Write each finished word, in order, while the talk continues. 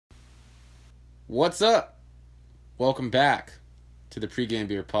What's up? Welcome back to the Pregame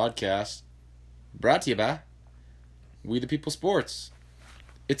Beer Podcast, brought to you by We the People Sports.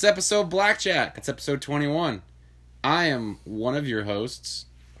 It's episode Blackjack. It's episode 21. I am one of your hosts,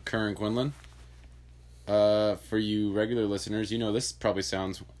 Curran Quinlan. For you regular listeners, you know this probably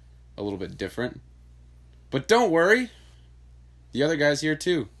sounds a little bit different. But don't worry. The other guy's here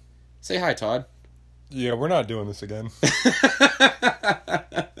too. Say hi, Todd. Yeah, we're not doing this again.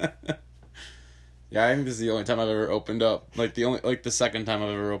 Yeah, I think this is the only time I've ever opened up. The second time I've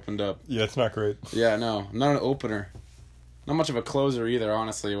ever opened up. Yeah, it's not great. Yeah, no. I'm not an opener. Not much of a closer either,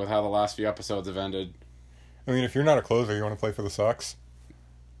 honestly, with how the last few episodes have ended. I mean, if you're not a closer, you want to play for the Sox?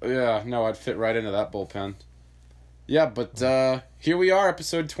 Yeah, no, I'd fit right into that bullpen. Yeah, but here we are,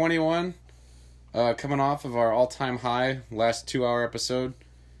 episode 21. Coming off of our all-time high last 2-hour episode.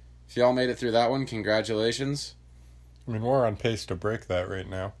 If y'all made it through that one, congratulations. I mean, we're on pace to break that right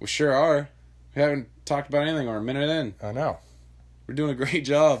now. We sure are. We haven't talked about anything. We're a minute in. I know. We're doing a great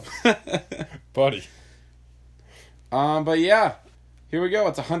job. Buddy. But yeah, here we go.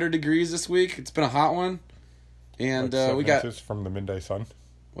 It's 100 degrees this week. It's been a hot one. And like we got... inches from the midday sun.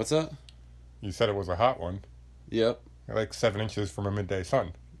 What's that? You said it was a hot one. Yep. Like 7 inches from a midday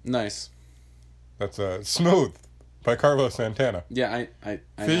sun. Nice. That's Smooth by Carlos Santana. Yeah, I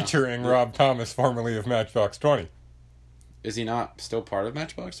Featuring know. Rob Thomas, formerly of Matchbox 20. Is he not still part of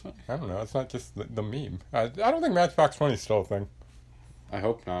Matchbox 20? I don't know. It's not just the meme. I don't think Matchbox 20 is still a thing. I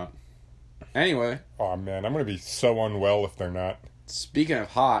hope not. Anyway. Oh, man. I'm going to be so unwell if they're not. Speaking of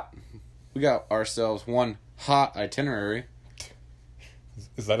hot, we got ourselves one hot itinerary.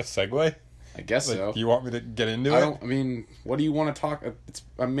 Is that a segue? I guess so. Do you want me to get into it? I mean, what do you want to talk? It's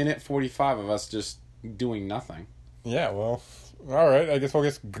a minute 45 of us just doing nothing. Yeah, well, all right. I guess we'll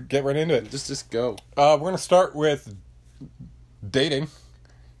just get right into it. Just go. We're going to start with dating.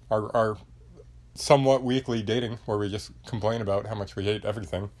 Our somewhat weekly dating, where we just complain about how much we hate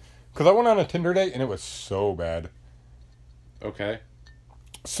everything. Because I went on a Tinder date, and it was so bad. Okay.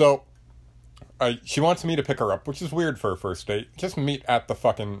 So, she wants me to pick her up, which is weird for a first date. Just meet at the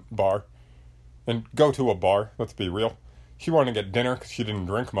fucking bar. And go to a bar, let's be real. She wanted to get dinner because she didn't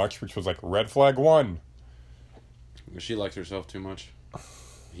drink much, which was like red flag 1. She likes herself too much.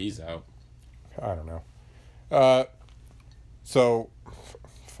 He's out. I don't know. So,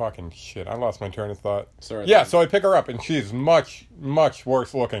 fucking shit. I lost my train of thought. Sorry. Yeah, so I pick her up, and she's much, much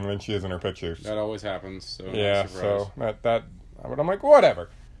worse looking than she is in her pictures. That always happens. So Yeah, so that. But I'm like,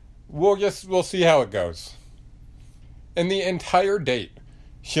 whatever. We'll see how it goes. And the entire date,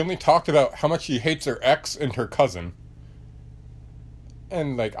 she only talked about how much she hates her ex and her cousin.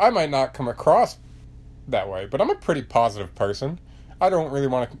 And, like, I might not come across that way, but I'm a pretty positive person. I don't really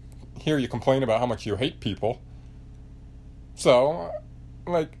want to hear you complain about how much you hate people. So,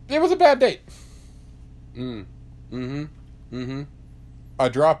 like, it was a bad date. I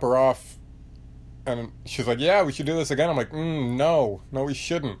drop her off, and she's like, yeah, we should do this again. I'm like, no, we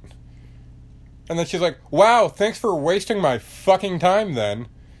shouldn't. And then she's like, wow, thanks for wasting my fucking time then.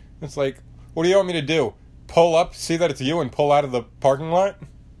 It's like, what do you want me to do? Pull up, see that it's you, and pull out of the parking lot?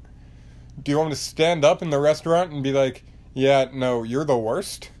 Do you want me to stand up in the restaurant and be like, yeah, no, you're the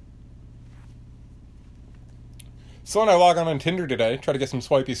worst? So when I log on Tinder today, try to get some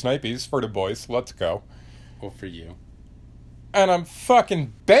swipey snipies for the boys, let's go. Well, for you. And I'm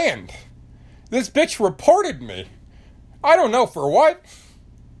fucking banned. This bitch reported me. I don't know for what.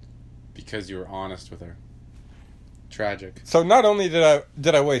 Because you were honest with her. Tragic. So not only did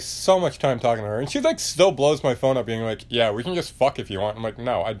I waste so much time talking to her, and she like still blows my phone up being like, yeah, we can just fuck if you want. I'm like,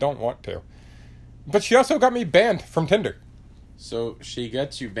 no, I don't want to. But she also got me banned from Tinder. So she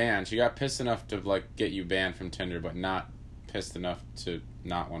gets you banned. She got pissed enough to like get you banned from Tinder, but not pissed enough to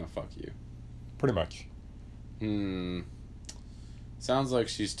not want to fuck you. Pretty much. Sounds like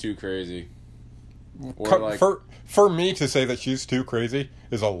she's too crazy. Or like, for me to say that she's too crazy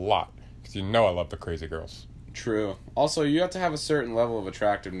is a lot. Because you know I love the crazy girls. True. Also, you have to have a certain level of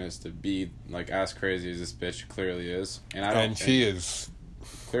attractiveness to be like as crazy as this bitch clearly is. And she is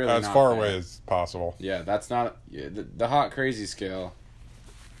clearly as far away as possible. Yeah, that's not the hot crazy scale.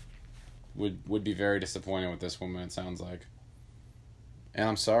 Would be very disappointed with this woman. It sounds like. And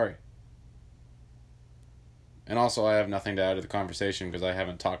I'm sorry. And also, I have nothing to add to the conversation because I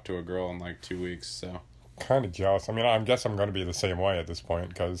haven't talked to a girl in like 2 weeks. So. Kind of jealous. I mean, I guess I'm going to be the same way at this point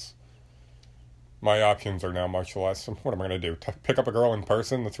because my options are now much less. What am I going to do? Pick up a girl in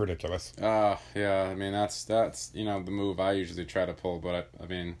person? That's ridiculous. Yeah. I mean, that's the move I usually try to pull. But I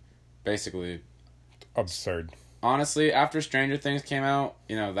mean, basically, absurd. Honestly, after Stranger Things came out,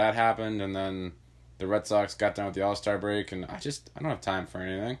 that happened, and then the Red Sox got done with the All-Star break, and I don't have time for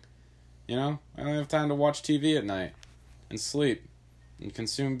anything. You know, I only have time to watch TV at night and sleep and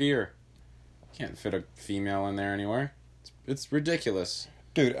consume beer. Can't fit a female in there anywhere. It's ridiculous.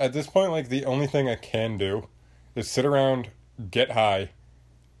 Dude, at this point, like, the only thing I can do is sit around, get high,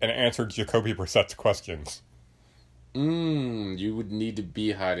 and answer Jacoby Brissett's questions. You would need to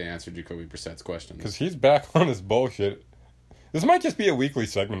be high to answer Jacoby Brissett's questions. Because he's back on his bullshit. This might just be a weekly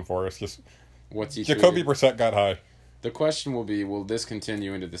segment for us. Just What's he Jacoby tweeting? Brissett got high. The question will be, will this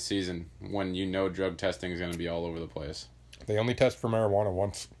continue into the season when you know drug testing is going to be all over the place? They only test for marijuana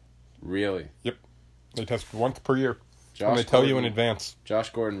once. Really? Yep. They test once per year. Josh And they tell you in Gordon- advance. Josh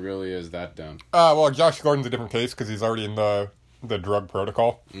Gordon really is that dumb. Well, Josh Gordon's a different case because he's already in the drug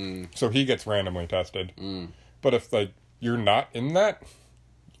protocol. So he gets randomly tested. But if, like, you're not in that,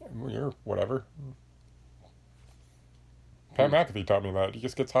 you're whatever. Pat McAfee taught me that. He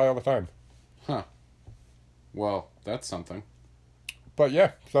just gets high all the time. Huh. Well, that's something. But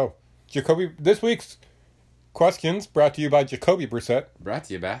yeah, so Jacoby, this week's questions brought to you by Jacoby Brissett. Brought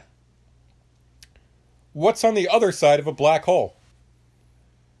to you by. What's on the other side of a black hole?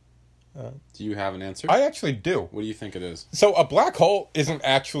 Do you have an answer? I actually do. What do you think it is? So a black hole isn't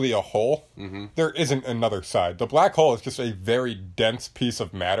actually a hole. There isn't another side. The black hole is just a very dense piece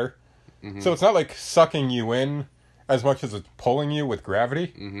of matter. So it's not like sucking you in as much as it's pulling you with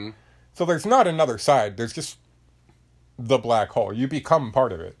gravity. So there's not another side. There's just the black hole. You become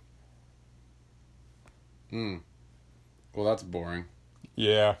part of it. Well, that's boring.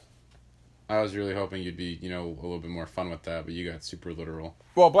 Yeah. I was really hoping you'd be, a little bit more fun with that, but you got super literal.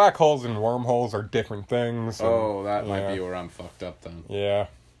 Well, black holes and wormholes are different things. Oh, that might yeah. be where I'm fucked up then. Yeah.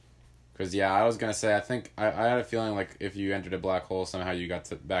 Because, I was going to say, I think, I had a feeling like if you entered a black hole, somehow you got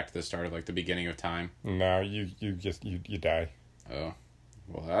back to the start of, like, the beginning of time. No, you die. Oh.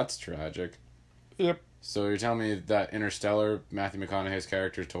 Well, that's tragic. Yep. So you're telling me that Interstellar, Matthew McConaughey's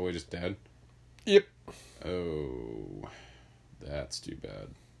character is totally just dead? Yep. Oh. That's too bad.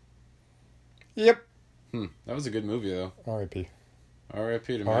 Yep. That was a good movie, though. R.I.P.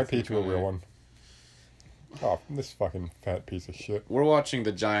 R.I.P. to R.I.P. Matthew to a real McConaughey. one. Oh, this fucking fat piece of shit. We're watching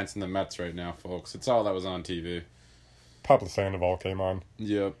the Giants and the Mets right now, folks. It's all that was on TV. Papa Sandoval came on.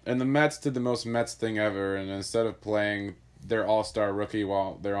 Yep. And the Mets did the most Mets thing ever, and instead of playing their all-star rookie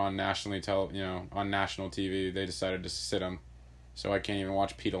while they're on national TV, they decided to sit him. So I can't even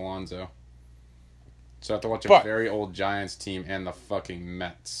watch Pete Alonso. So I have to watch a But- very old Giants team and the fucking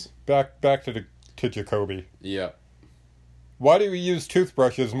Mets. Back to Jacoby. Yep. Why do we use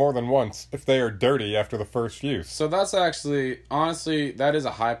toothbrushes more than once if they are dirty after the first use? So that's actually, honestly, that is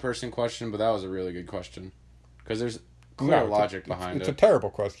a high person question, but that was a really good question. Because there's clear logic behind it's it. a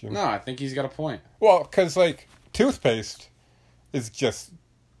terrible question. No, I think he's got a point. Well, because, like, toothpaste is just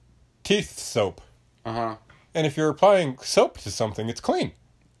teeth soap. Uh-huh. And if you're applying soap to something, it's clean.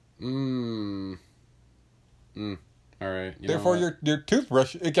 All right. You know Therefore, what? your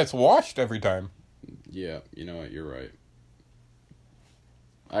toothbrush, it gets washed every time. Yeah, you know what? You're right.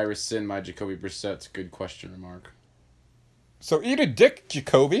 I rescind my Jacoby Brissett's good question remark. So eat a dick,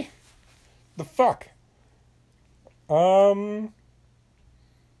 Jacoby. The fuck?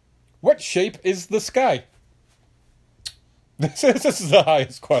 What shape is the sky? This is the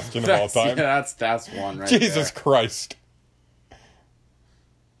highest question of all time. Yeah, that's one right Jesus there. Christ.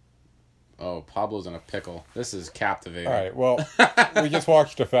 Oh, Pablo's in a pickle. This is captivating. All right, well, we just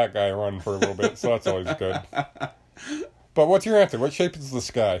watched a fat guy run for a little bit, so that's always good. But what's your answer? What shape is the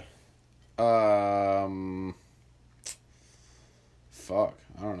sky? Fuck.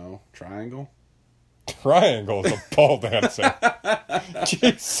 I don't know. Triangle? Triangle is a pole dancer.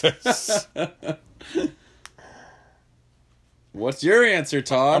 Jesus. What's your answer,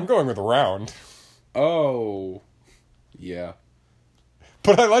 Todd? I'm going with round. Oh. Yeah.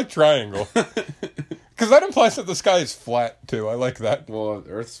 But I like triangle. Because that implies that the sky is flat, too. I like that. Well,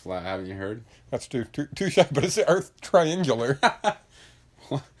 Earth's flat, haven't you heard? That's too shy, but it's Earth triangular.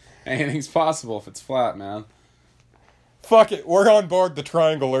 Anything's possible if it's flat, man. Fuck it, we're on board the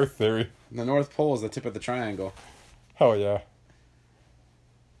triangle Earth theory. The North Pole is the tip of the triangle. Hell yeah.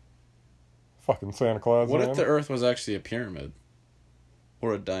 Fucking Santa Claus, What man. if the Earth was actually a pyramid?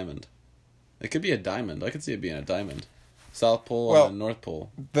 Or a diamond? It could be a diamond. I could see it being a diamond. South Pole Well- and the North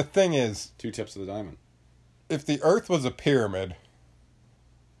Pole. The thing is, Two tips of the diamond. if the Earth was a pyramid,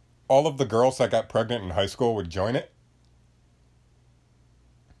 all of the girls that got pregnant in high school would join it.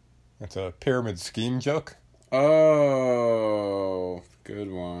 It's a pyramid scheme joke. Oh,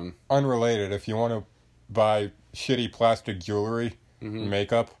 good one. Unrelated, if you want to buy shitty plastic jewelry,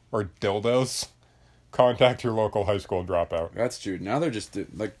 makeup, or dildos, contact your local high school dropout. That's true. Now they're just,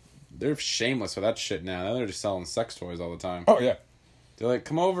 they're shameless with that shit now. Now they're just selling sex toys all the time. Oh, yeah. They're like,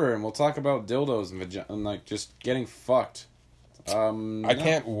 come over and we'll talk about dildos and like just getting fucked. I No.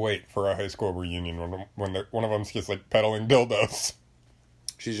 can't wait for a high school reunion when one of them's just like peddling dildos.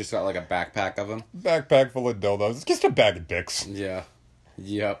 She's just got like a backpack of them. Backpack full of dildos. It's just a bag of dicks. Yeah.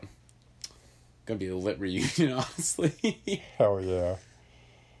 Yep. Gonna be a lit reunion, honestly. Hell yeah.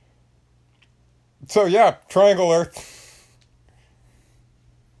 So yeah, Triangle Earth.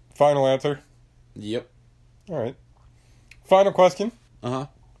 Final answer. Yep. Alright. Final question. Uh-huh.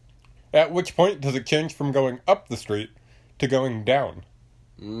 At which point does it change from going up the street to going down?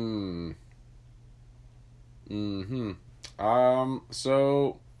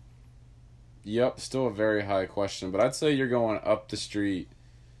 So, yep, still a very high question, but I'd say you're going up the street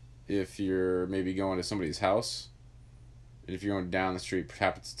if you're maybe going to somebody's house. And if you're going down the street,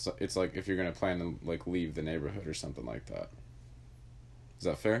 perhaps it's like if you're going to plan to like leave the neighborhood or something like that. Is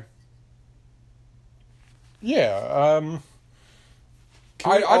that fair? Yeah,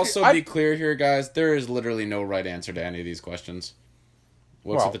 Can we also be clear here, guys? There is literally no right answer to any of these questions.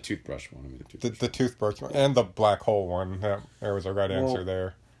 What's with the toothbrush one? I mean, the toothbrush one and the black hole one. There was a right answer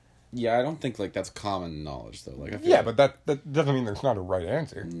there. Yeah, I don't think like that's common knowledge though. Like, I feel Yeah, like, but that doesn't mean there's not a right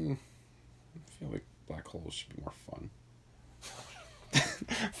answer. I feel like black holes should be more fun.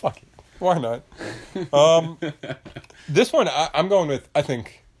 Fuck it. Why not? This one I'm going with. I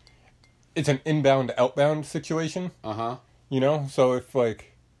think it's an inbound outbound situation. Uh-huh. You know, so if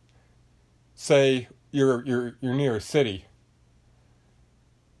like, say you're near a city,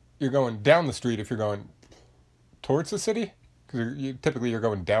 you're going down the street if you're going towards the city, because typically you're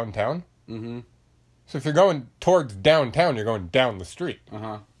going downtown. Mm-hmm. So if you're going towards downtown, you're going down the street.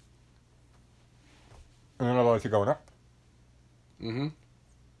 Uh-huh. And then otherwise you're going up. Mm-hmm.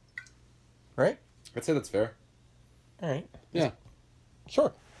 Right? I'd say that's fair. All right. Yeah.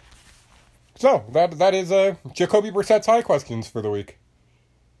 Sure. So that is Jacoby Brissett's high questions for the week.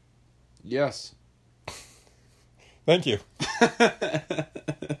 Yes. Thank you.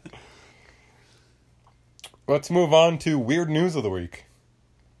 Let's move on to weird news of the week.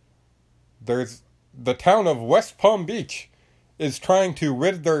 There's the town of West Palm Beach is trying to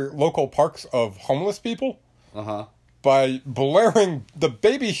rid their local parks of homeless people Uh-huh. by blaring the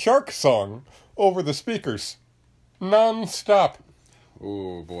Baby Shark song over the speakers non-stop.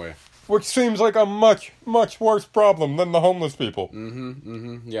 Oh boy. Which seems like a much, much worse problem than the homeless people.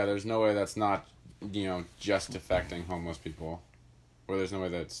 Yeah, there's no way that's not, just affecting homeless people. Or there's no way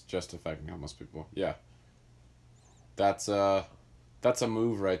that's just affecting homeless people. Yeah. That's a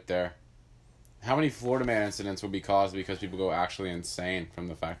move right there. How many Florida Man incidents would be caused because people go actually insane from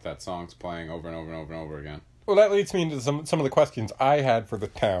the fact that song's playing over and over and over and over again? Well, that leads me into some of the questions I had for the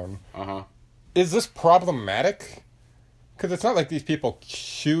town. Uh-huh. Is this problematic? Because it's not like these people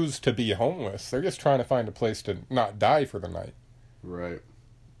choose to be homeless. They're just trying to find a place to not die for the night. Right.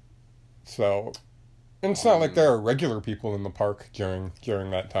 So, and it's not like there are regular people in the park during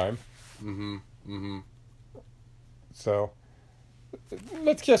that time. So,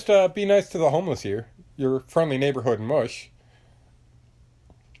 let's just be nice to the homeless here. Your friendly neighborhood mush.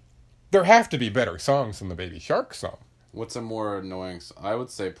 There have to be better songs than the Baby Shark song. What's a more annoying I would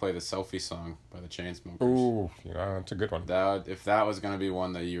say play the Selfie song by the Chainsmokers. Ooh, that's a good one. If that was going to be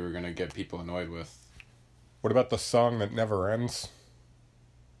one that you were going to get people annoyed with. What about the song that never ends?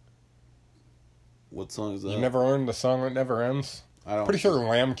 What song is that? You never learned the song that never ends? I don't. Pretty sure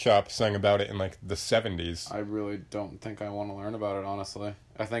Lamb Chop sang about it in like the 70s. I really don't think I want to learn about it, honestly.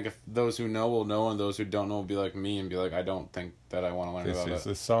 I think if those who know will know, and those who don't know will be like me and be like, I don't think that I want to learn about it. This is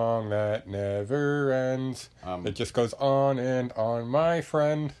a song that never ends. It just goes on and on, my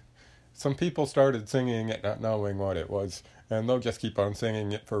friend. Some people started singing it not knowing what it was, and they'll just keep on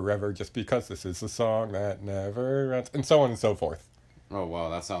singing it forever just because this is a song that never ends, and so on and so forth. Oh, wow,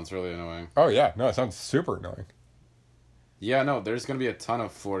 that sounds really annoying. Oh, yeah. No, it sounds super annoying. Yeah, no, there's going to be a ton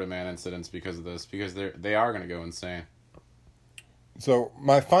of Florida Man incidents because of this, because they are going to go insane. So,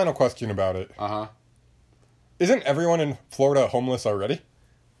 my final question about it. Uh-huh. Isn't everyone in Florida homeless already?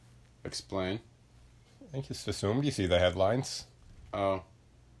 Explain. I just assumed. You see the headlines. Oh.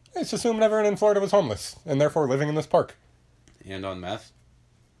 I just assumed everyone in Florida was homeless, and therefore living in this park. And on meth?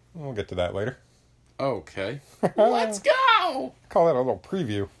 We'll get to that later. Okay. Let's go! Call that a little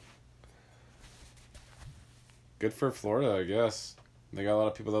preview. Good for Florida, I guess. They got a lot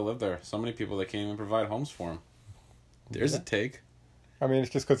of people that live there. So many people that can't even provide homes for them. There's a take. I mean,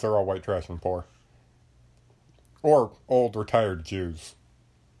 it's just because they're all white trash and poor. Or old retired Jews.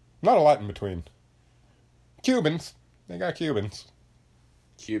 Not a lot in between. Cubans. They got Cubans.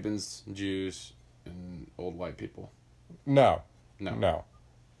 Cubans, Jews, and old white people. No. No.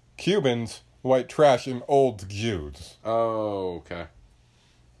 Cubans, white trash, and old Jews. Oh, okay.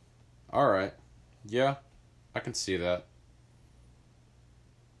 All right. Yeah, I can see that.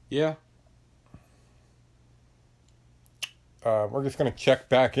 Yeah. We're just going to check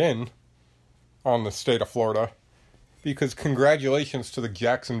back in on the state of Florida because congratulations to the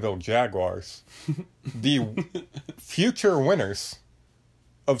Jacksonville Jaguars, the future winners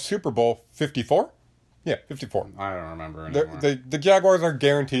of Super Bowl 54? Yeah, 54. I don't remember anymore. The Jaguars are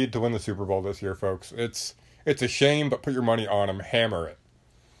guaranteed to win the Super Bowl this year, folks. It's a shame, but put your money on them. Hammer it.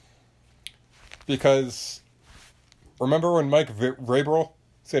 Because remember when Mike Vrabel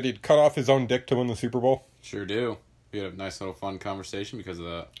said he'd cut off his own dick to win the Super Bowl? Sure do. We had a nice little fun conversation because of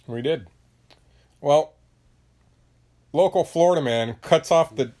that. We did. Well, local Florida man cuts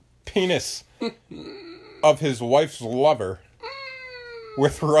off the penis of his wife's lover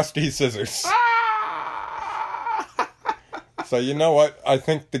with rusty scissors. So you know what? I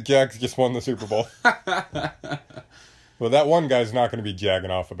think the Jags just won the Super Bowl. Well, that one guy's not going to be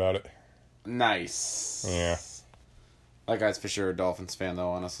jagging off about it. Nice. Yeah. That guy's for sure a Dolphins fan,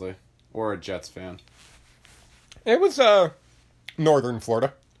 though, honestly. Or a Jets fan. It was Northern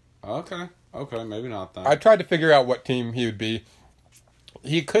Florida. Okay, maybe not then. I tried to figure out what team he would be.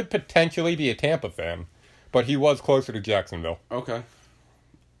 He could potentially be a Tampa fan, but he was closer to Jacksonville. Okay.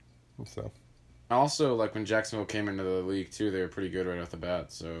 So. Also, like, when Jacksonville came into the league, too, they were pretty good right off the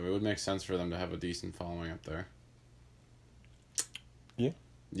bat, so it would make sense for them to have a decent following up there. Yeah.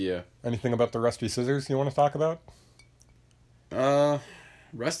 Yeah. Anything about the rusty scissors you want to talk about?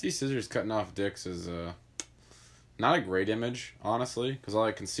 Rusty Scissors cutting off dicks is, not a great image, honestly, because all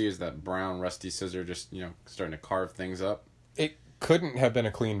I can see is that brown rusty scissor just, starting to carve things up. It couldn't have been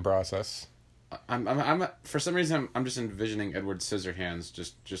a clean process. I'm for some reason I'm just envisioning Edward Scissorhands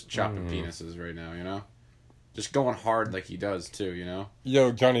just chopping penises right now, just going hard like he does too,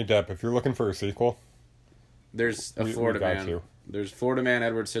 Yo, Johnny Depp, if you're looking for a sequel, there's a Florida man. There's Florida man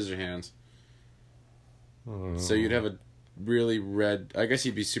Edward Scissorhands. So you'd have a really red. I guess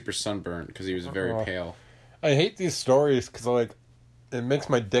he'd be super sunburned because he was very pale. I hate these stories because it makes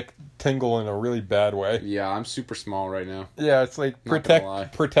my dick tingle in a really bad way. Yeah, I'm super small right now. Yeah, it's like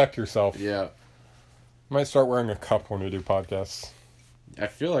protect yourself. Yeah. Might start wearing a cup when we do podcasts. I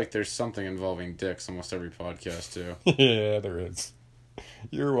feel like there's something involving dicks almost every podcast, too. Yeah, there is.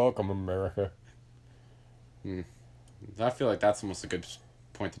 You're welcome, America. I feel like that's almost a good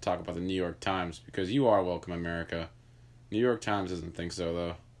point to talk about the New York Times, because you are welcome, America. New York Times doesn't think so,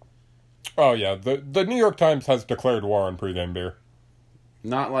 though. Oh, yeah. The New York Times has declared war on pregame beer.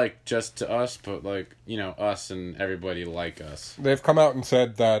 Not, just to us, but, us and everybody like us. They've come out and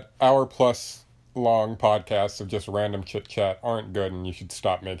said that hour-plus long podcasts of just random chit-chat aren't good and you should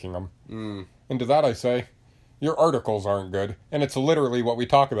stop making them. And to that I say, your articles aren't good, and it's literally what we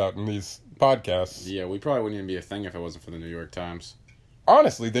talk about in these podcasts. Yeah, we probably wouldn't even be a thing if it wasn't for the New York Times.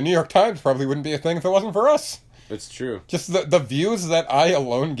 Honestly, the New York Times probably wouldn't be a thing if it wasn't for us. It's true. Just the views that I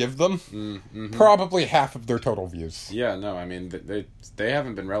alone give them, probably half of their total views. Yeah, no, I mean, they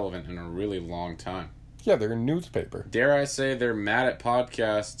haven't been relevant in a really long time. Yeah, they're a newspaper. Dare I say they're mad at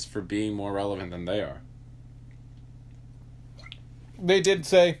podcasts for being more relevant than they are. They did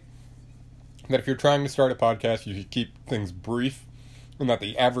say that if you're trying to start a podcast, you should keep things brief, and that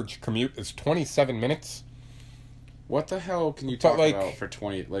the average commute is 27 minutes. What the hell can you talk about for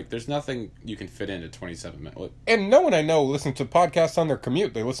 20... there's nothing you can fit into 27 minutes. And no one I know listens to podcasts on their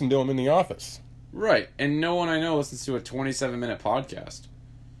commute. They listen to them in the office. Right, and no one I know listens to a 27-minute podcast.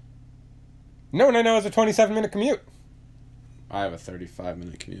 No one I know has a 27-minute commute. I have a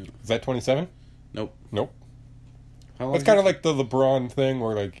 35-minute commute. Is that 27? Nope. It's kind of like the LeBron thing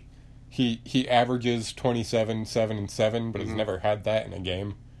where, he averages 27, 7, and 7, but has never had that in a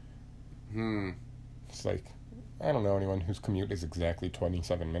game. It's I don't know anyone whose commute is exactly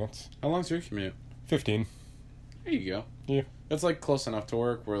 27 minutes. How long's your commute? 15. There you go. Yeah. It's, close enough to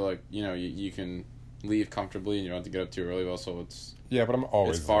work where, you can leave comfortably and you don't have to get up too early. Also, it's... Yeah, but I'm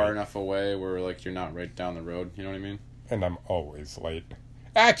always It's far late. enough away where, you're not right down the road. You know what I mean? And I'm always late.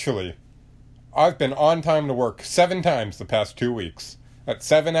 Actually, I've been on time to work 7 times the past 2 weeks. That's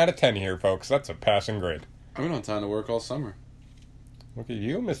 7 out of 10 here, folks. That's a passing grade. I've been on time to work all summer. Look at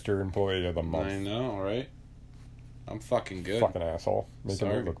you, Mr. Employee of the Month. I know, right? I'm fucking good. Fucking asshole. Making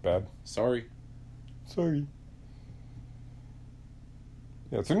me look bad. Sorry. Yeah,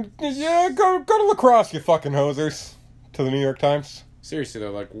 go to lacrosse, you fucking hosers. To the New York Times. Seriously,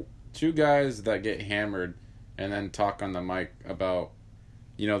 though, two guys that get hammered and then talk on the mic about,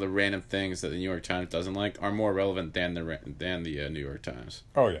 the random things that the New York Times doesn't like are more relevant than the New York Times.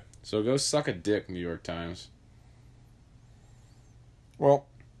 Oh, yeah. So go suck a dick, New York Times. Well...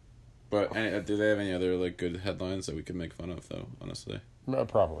 But do they have any other, good headlines that we could make fun of, though, honestly?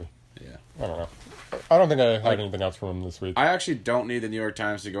 Probably. Yeah. I don't know. I don't think I had anything else from him this week. I actually don't need the New York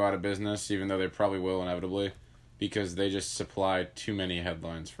Times to go out of business, even though they probably will inevitably, because they just supply too many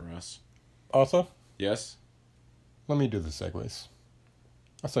headlines for us. Also, Yes? let me do the segues.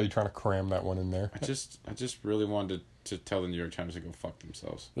 I saw you trying to cram that one in there. I just really wanted to tell the New York Times to go fuck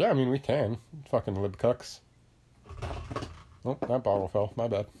themselves. Yeah, I mean, we can. Fucking libcucks. Oh, that bottle fell. My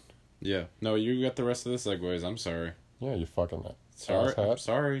bad. Yeah. No, you got the rest of the segues. I'm sorry. Yeah, you fucking Sorry. I'm asshat.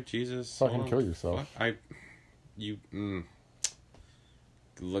 sorry. Jesus. Fucking Hold on. kill yourself. Fuck,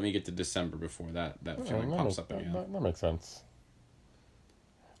 Let me get to December before that feeling pops up again. That makes sense.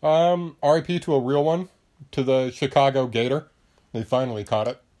 R.I.P. to a real one. To the Chicago Gator. They finally caught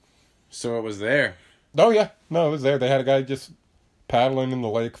it. So it was there. Oh, yeah. No, it was there. They had a guy just paddling in the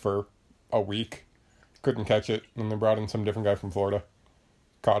lake for a week. Couldn't catch it. And they brought in some different guy from Florida.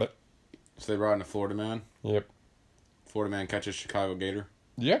 Caught it. So they brought in a Florida man. Yep. Florida man catches Chicago gator.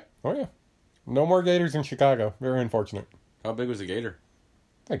 Yeah. Oh, yeah. No more gators in Chicago. Very unfortunate. How big was the gator?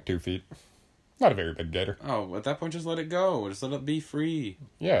 Like 2 feet. Not a very big gator. Oh, at that point, just let it go. Just let it be free.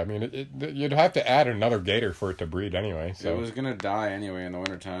 Yeah, I mean, you'd have to add another gator for it to breed anyway. So It was gonna die anyway in the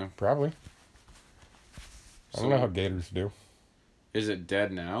wintertime. probably. I don't know how gators do. Is it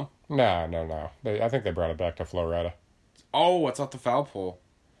dead now? No. I think they brought it back to Florida. Oh, it's off the foul pole.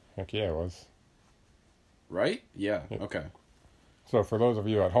 Heck yeah, it was. Right? Yeah. Yep. Okay. So for those of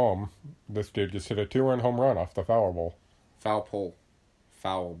you at home, this dude just hit a 2-run home run off the foul ball. Foul pole.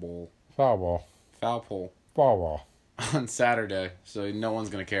 Foul ball. Foul ball. Foul pole. Foul ball. On Saturday, so no one's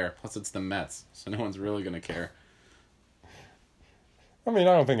gonna care. Plus, it's the Mets, so no one's really gonna care. I mean,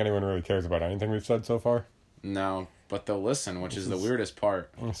 I don't think anyone really cares about anything we've said so far. No, but they'll listen, which is the weirdest part.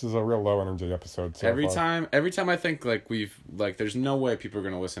 This is a real low energy episode so Every far. time I think there's no way people are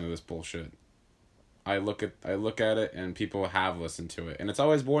gonna listen to this bullshit. I look at it and people have listened to it, and it's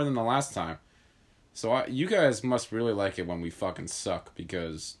always more than the last time. So you guys must really like it when we fucking suck,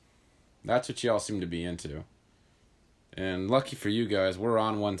 because that's what y'all seem to be into. And lucky for you guys, we're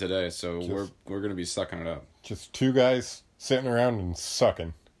on one today, so we're gonna be sucking it up. Just 2 guys sitting around and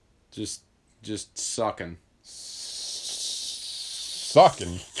sucking. Just sucking.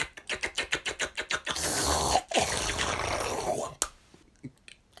 Sucking.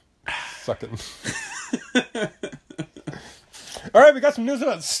 Sucking. All right, we got some news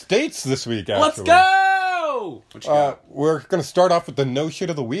about states this week, actually. Let's go! What you got? We're going to start off with the no shit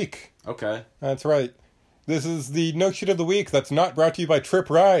of the week. Okay. That's right. This is the no shit of the week that's not brought to you by Trip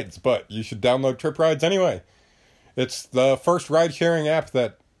Rides, but you should download Trip Rides anyway. It's the first ride-sharing app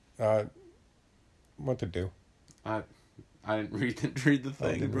that... what to do? I didn't read the thing,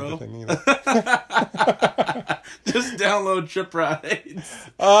 I didn't bro. read the thing either. Just download Trip Rides.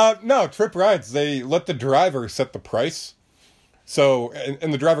 No, Trip Rides, they let the driver set the price. So,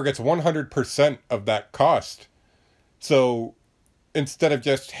 and the driver gets 100% of that cost. So, instead of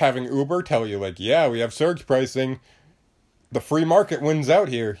just having Uber tell you, like, yeah, we have surge pricing, the free market wins out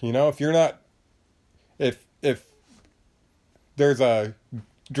here. You know, if you're not... If there's a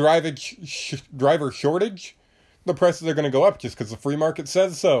driver shortage, the prices are going to go up just because the free market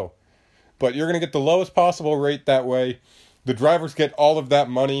says so. But you're going to get the lowest possible rate that way. The drivers get all of that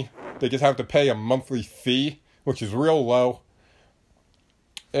money. They just have to pay a monthly fee, which is real low.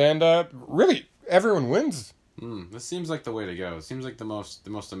 And really, everyone wins. This seems like the way to go. It seems like the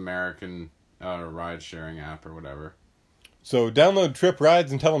most American ride-sharing app or whatever. So download Trip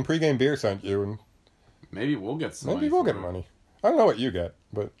Rides and tell them Pregame Beer sent you, and maybe we'll get some maybe we'll get money. I don't know what you get,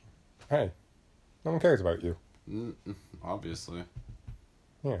 but hey, no one cares about you. Obviously.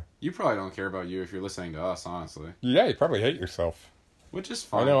 Yeah. You probably don't care about you if you're listening to us, honestly. Yeah, you probably hate yourself. Which is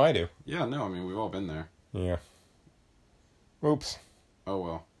fine. I know I do. Yeah, no, I mean, we've all been there. Yeah. Oops. Oh,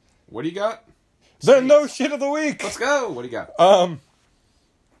 well. What do you got? The no shit of the week! Let's go! What do you got?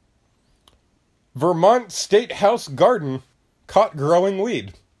 Vermont State House Garden caught growing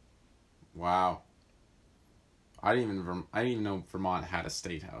weed. Wow. I didn't even know Vermont had a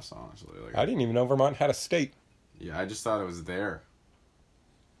state house, honestly. I didn't even know Vermont had a state. Yeah, I just thought it was there.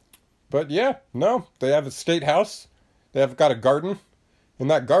 But yeah, no, they have a state house. They have got a garden, and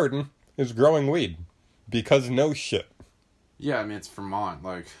that garden is growing weed. Because no shit. Yeah, I mean, it's Vermont.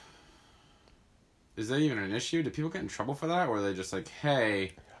 Like, is that even an issue? Do people get in trouble for that? Or are they just like,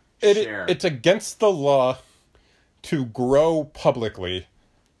 hey, share? It's against the law to grow publicly,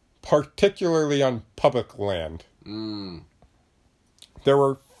 particularly on public land. There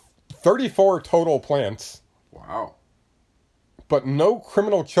were 34 total plants. Wow. But no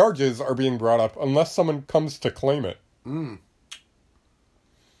criminal charges are being brought up unless someone comes to claim it.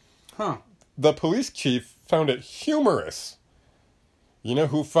 Huh. The police chief found it humorous You know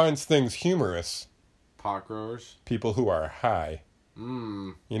who finds things humorous? Pot growers. People who are high.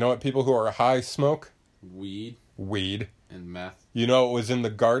 Mmm. You know what people who are high smoke? Weed. Weed. And meth. You know what was in the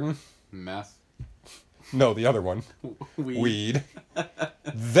garden? Meth. No, the other one. Weed. Weed.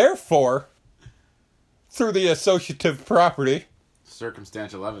 Therefore, through the associative property,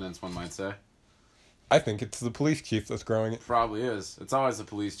 Circumstantial evidence, one might say. I think it's the police chief that's growing it. Probably is. It's always the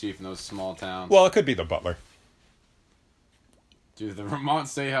police chief in those small towns. Well, it could be the butler. Dude, the Vermont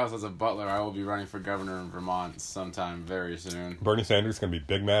State House as a butler, I will be running for governor in Vermont sometime very soon. Bernie Sanders is going to be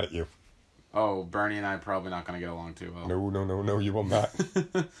big mad at you. Oh, Bernie and I are probably not going to get along too well. No, you will not.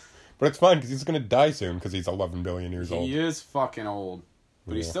 But it's fine, because he's going to die soon, because he's 11 billion years old. He is fucking old.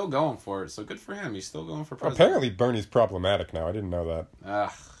 But he's Yeah. still going for it, so good for him. He's still going for president. Apparently, Bernie's problematic now. I didn't know that.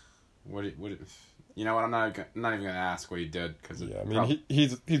 Ugh. You know what? I'm not even going to ask what he did. Cause Yeah, I mean,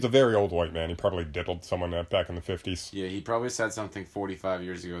 he's a very old white man. He probably diddled someone back in the 50s. Yeah, he probably said something 45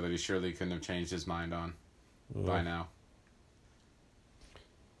 years ago that he surely couldn't have changed his mind on by now.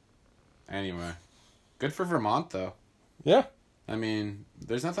 Anyway. Good for Vermont, though. Yeah. I mean,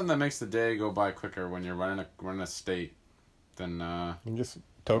 there's nothing that makes the day go by quicker when you're running a state than And just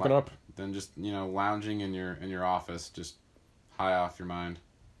token up. than just, lounging in your office, just high off your mind.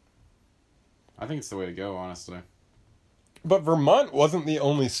 I think it's the way to go, honestly. But Vermont wasn't the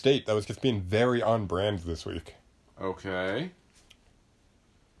only state that was just being very on brand this week. Okay.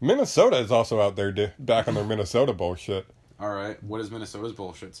 Minnesota is also out there back on their Minnesota bullshit. All right. What does Minnesota's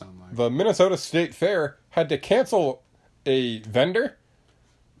bullshit sound like? The Minnesota State Fair had to cancel a vendor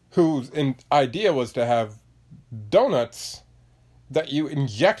whose idea was to have donuts that you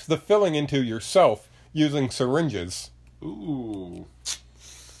inject the filling into yourself using syringes. Ooh.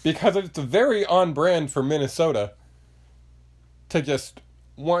 Because it's very on brand for Minnesota to just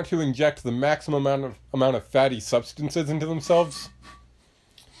want to inject the maximum amount of fatty substances into themselves.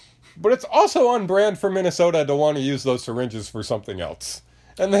 But it's also on brand for Minnesota to want to use those syringes for something else.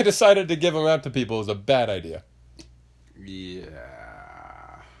 And they decided to give them out to people as a bad idea.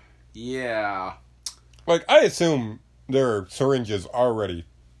 Yeah. Yeah. Like, I assume there are syringes already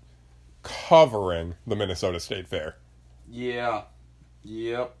covering the Minnesota State Fair. Yeah.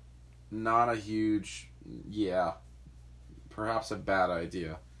 Yep. Not a huge... Yeah. Perhaps a bad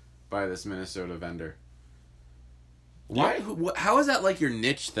idea by this Minnesota vendor. Why? How is that like your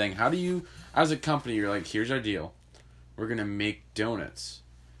niche thing? How do you, as a company, you're like, here's our deal. We're going to make donuts.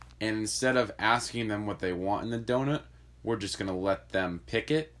 And instead of asking them what they want in the donut, we're just going to let them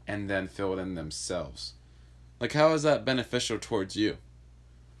pick it and then fill it in themselves. Like, how is that beneficial towards you?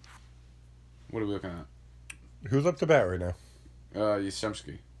 What are we looking at? Who's up to bat right now?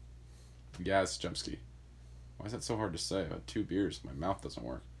 Yashemsky. Yashemsky. Why is that so hard to say? I had 2 beers. My mouth doesn't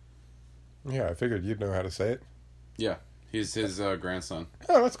work. Yeah, I figured you'd know how to say it. Yeah. He's his grandson.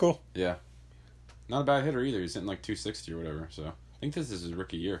 Oh, that's cool. Yeah. Not a bad hitter either. He's hitting like 260 or whatever. So I think this is his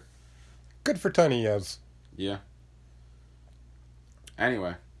rookie year. Good for Tiny Yaz. Yeah.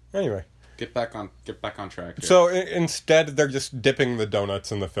 Anyway, get back on track here. So instead, they're just dipping the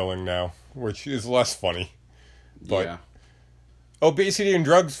donuts in the filling now, which is less funny. But yeah. obesity and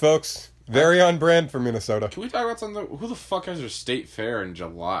drugs, folks. Very on brand for Minnesota. Can we talk about something? Who the fuck has their state fair in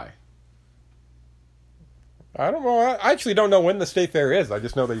July? I don't know. I actually don't know when the state fair is. I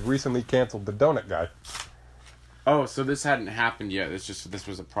just know they recently canceled the donut guy. Oh, so this hadn't happened yet. It's just this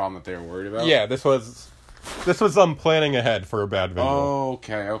was a problem that they were worried about? Yeah, this was planning ahead for a bad video. Oh,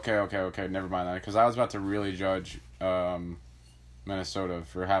 okay. Never mind that. Because I was about to really judge Minnesota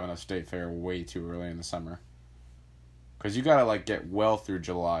for having a state fair way too early in the summer. Because you gotta like get well through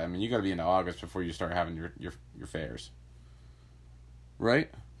July. I mean, you gotta be into August before you start having your fairs. Right?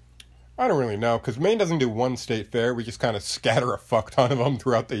 I don't really know, because Maine doesn't do one state fair. We just kind of scatter a fuck ton of them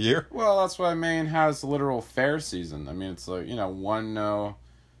throughout the year. Well, that's why Maine has literal fair season. I mean, it's like,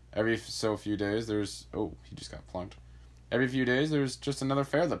 every so few days there's... Oh, he just got plunked. Every few days there's just another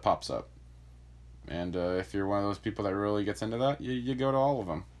fair that pops up. And if you're one of those people that really gets into that, you go to all of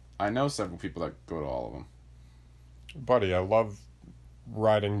them. I know several people that go to all of them. Buddy, I love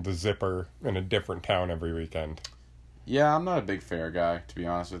riding the zipper in a different town every weekend. Yeah, I'm not a big fair guy, to be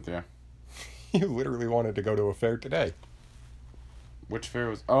honest with you. You literally wanted to go to a fair today. Which fair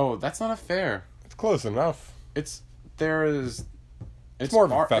was... Oh, that's not a fair. It's close enough. It's more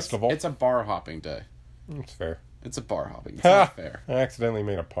of a festival. It's a bar hopping day. It's fair. It's a bar hopping. It's not fair. I accidentally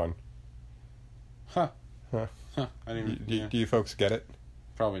made a pun. Huh. I didn't even... Do you folks get it?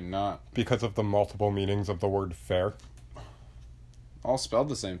 Probably not. Because of the multiple meanings of the word fair? All spelled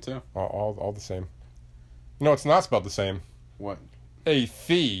the same, too. All the same. No, it's not spelled the same. What? a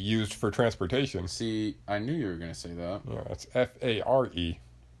fee used for transportation. See, I knew you were going to say that. Yeah, it's F-A-R-E.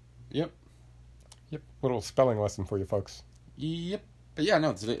 Yep. Yep, little spelling lesson for you folks. Yep. But yeah, no,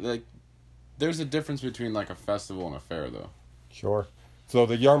 it's like there's a difference between like a festival and a fair, though. Sure. So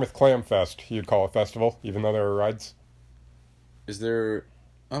the Yarmouth Clam Fest, you'd call a festival, even though there are rides? Is there...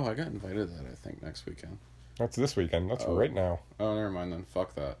 Oh, I got invited to that, I think, next weekend. That's this weekend. That's right now. Oh, never mind then.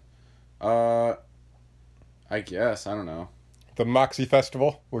 Fuck that. I guess. I don't know. The Moxie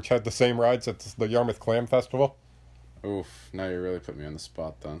Festival, which had the same rides as the Yarmouth Clam Festival. Oof. Now you really put me on the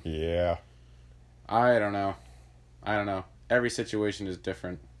spot, then. Yeah. I don't know. Every situation is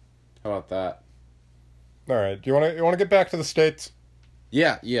different. How about that? All right. Do you want to get back to the states?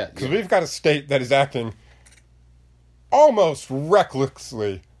 Yeah. Because we've got a state that is acting almost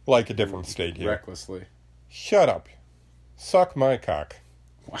recklessly like a different state here. Recklessly. Shut up. Suck my cock.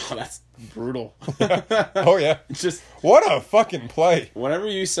 Wow, that's brutal. Oh, yeah. Just... What a fucking play. Whenever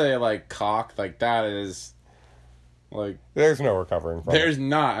you say, like, cock, like, that is... Like... There's no recovering from There's it.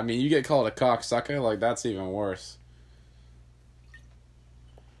 not. I mean, you get called a cocksucker, like, that's even worse.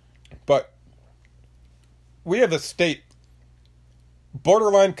 But we have a state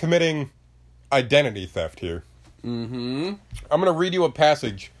borderline committing identity theft here. Mm-hmm. I'm going to read you a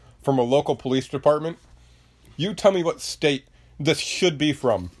passage from a local police department. You tell me what state this should be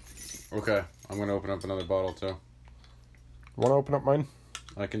from. Okay. I'm going to open up another bottle, too. Want to open up mine?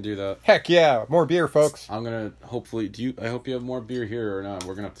 I can do that. Heck yeah. More beer, folks. I'm going to hopefully... I hope you have more beer here or not.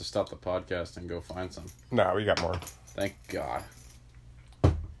 We're going to have to stop the podcast and go find some. No, we got more. Thank God.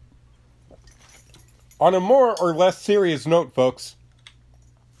 On a more or less serious note, folks,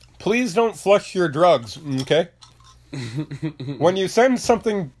 please don't flush your drugs, okay? When you send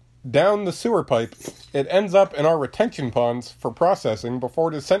something down the sewer pipe, it ends up in our retention ponds for processing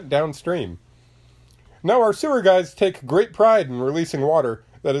before it is sent downstream. Now, our sewer guys take great pride in releasing water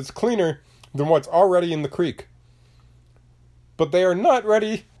that is cleaner than what's already in the creek. But they are not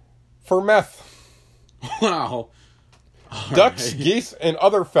ready for meth. Wow. Ducks, geese, and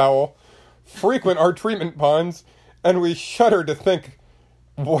other fowl frequent our treatment ponds, and we shudder to think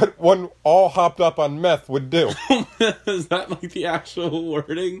what one all hopped up on meth would do. Is that like the actual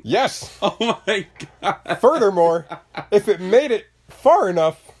wording? Yes! Oh my God. Furthermore, if it made it far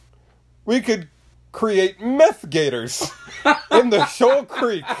enough, we could create meth gators in the Shoal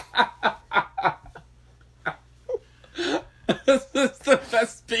Creek. This is the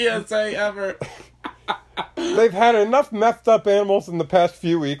best PSA ever. They've had enough methed up animals in the past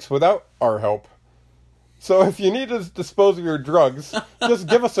few weeks without our help. So if you need to dispose of your drugs, just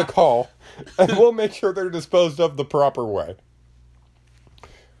give us a call, and we'll make sure they're disposed of the proper way.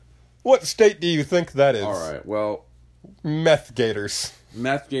 What state do you think that is? Alright, well... Meth gators.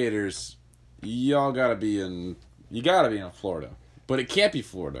 Meth gators, y'all gotta be in... You gotta be in Florida. But it can't be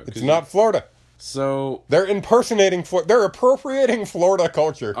Florida. It's not Florida. So... They're impersonating they're appropriating Florida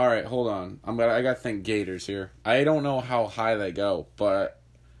culture. Alright, hold on. I gotta think gators here. I don't know how high they go, but...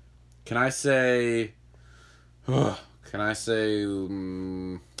 Can I say... I'm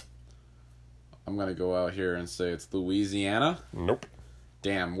gonna go out here and say it's Louisiana? Nope.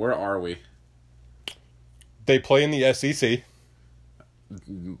 Damn, where are we? They play in the SEC.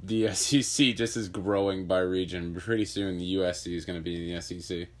 The SEC just is growing by region. Pretty soon the USC is gonna be in the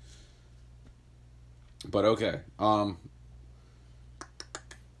SEC. But okay, so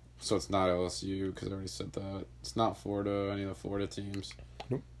it's not LSU, because I already said that. It's not Florida, any of the Florida teams.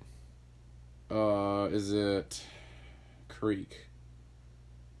 Nope. Is it Creek?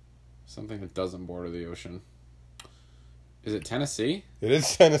 Something that doesn't border the ocean. Is it Tennessee? It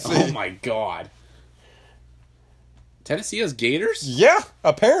is Tennessee. Oh my God. Tennessee has gators? Yeah,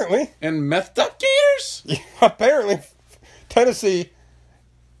 apparently. And methed up gators? Yeah, apparently. Tennessee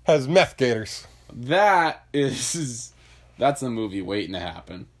has meth gators. That's a movie waiting to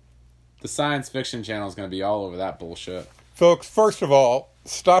happen. The Science Fiction Channel is going to be all over that bullshit. Folks, first of all,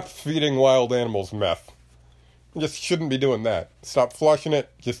 stop feeding wild animals meth. You just shouldn't be doing that. Stop flushing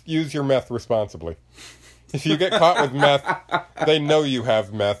it. Just use your meth responsibly. If you get caught with meth, they know you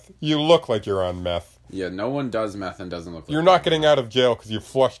have meth. You look like you're on meth. Yeah, no one does meth and doesn't look like You're not getting out of jail because you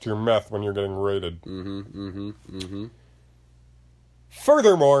flushed your meth when you're getting raided.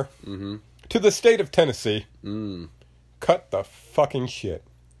 Furthermore, to the state of Tennessee, cut the fucking shit.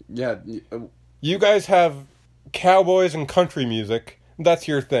 Yeah. You guys have cowboys and country music. That's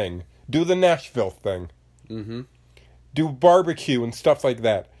your thing. Do the Nashville thing. Do barbecue and stuff like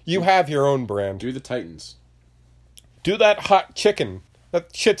that. You have your own brand. Do the Titans. Do that hot chicken.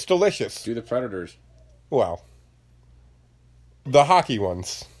 That shit's delicious. Do the Predators. Well, the hockey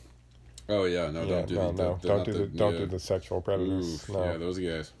ones. Oh yeah, no, don't do don't do the sexual predators. Oof, No. yeah, those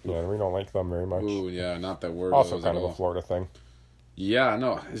guys. Yeah, we don't like them very much. Ooh, yeah, not that word. Also, kind of a Florida thing. Yeah,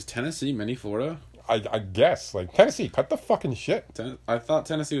 no, is Tennessee mini Florida? I guess like Tennessee, cut the fucking shit. I thought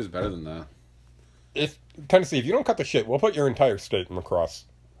Tennessee was better than that. If Tennessee, if you don't cut the shit, we'll put your entire state in lacrosse.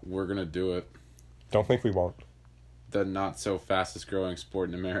 We're gonna do it. Don't think we won't. The not so fastest growing sport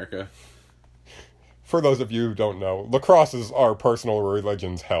in America. For those of you who don't know, lacrosse is our personal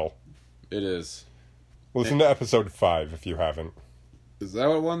religion's hell. It is. Listen to episode 5 if you haven't. Is that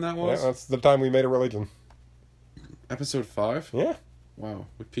what one that was? Yeah, that's the time we made a religion. Episode 5? Yeah. Wow,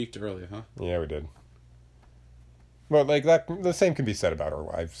 we peaked early, huh? Yeah, we did. Well, like that, the same can be said about our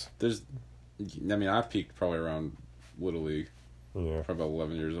lives. I peaked probably around Little League. Yeah. Probably about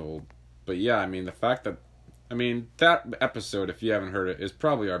 11 years old. But yeah, I mean, that episode, if you haven't heard it, is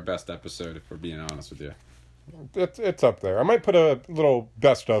probably our best episode, if we're being honest with you. It's up there. I might put a little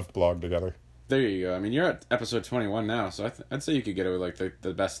best of blog together. There you go. I mean, you're at episode 21 now, so I'd say you could get it with, like,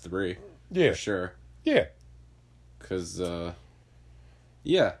 the best 3. Yeah. For sure. Yeah. Because,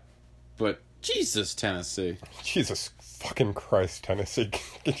 yeah. But, Jesus, Tennessee. Jesus fucking Christ, Tennessee.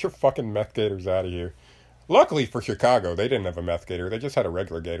 Get your fucking meth gators out of here. Luckily for Chicago, they didn't have a meth gator. They just had a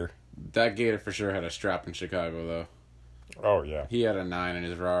regular gator. That gator for sure had a strap in Chicago, though. Oh, yeah. He had a 9 in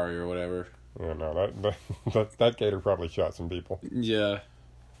his Rari or whatever. Yeah, no, that gator probably shot some people. Yeah.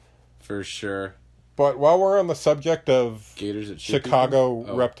 For sure. But while we're on the subject of gators at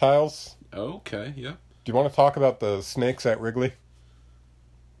Chicago reptiles... Oh, okay, yeah. Do you want to talk about the snakes at Wrigley?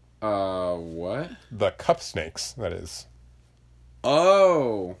 What? The cup snakes, that is.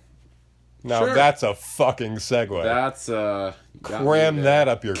 Oh! Now sure. That's a fucking segue. That's, Cram that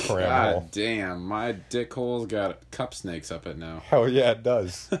up your cram hole. God damn, my dick hole's got cup snakes up it now. Hell yeah, it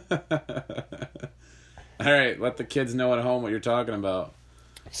does. Alright, let the kids know at home what you're talking about.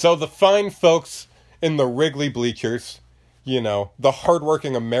 So the fine folks in the Wrigley bleachers, you know, the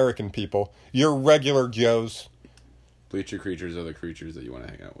hardworking American people, your regular Joes. Bleacher creatures are the creatures that you want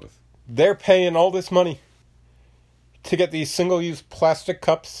to hang out with. They're paying all this money to get these single-use plastic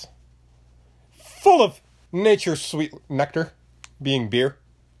cups full of nature's sweet nectar, being beer.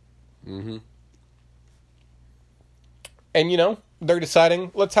 Mm-hmm. And, you know, they're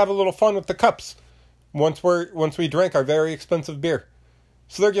deciding, let's have a little fun with the cups once we drink our very expensive beer.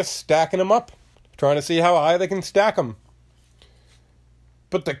 So they're just stacking them up, trying to see how high they can stack them.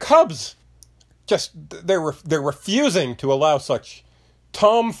 But the Cubs, they're refusing to allow such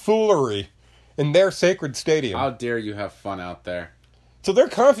tomfoolery in their sacred stadium. How dare you have fun out there? So they're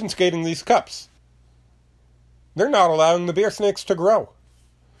confiscating these cups. They're not allowing the beer snakes to grow.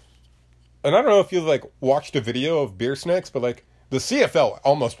 And I don't know if you watched a video of beer snakes, but the CFL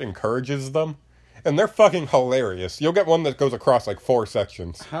almost encourages them. And they're fucking hilarious. You'll get one that goes across 4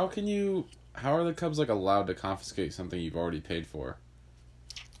 sections. How are the Cubs allowed to confiscate something you've already paid for?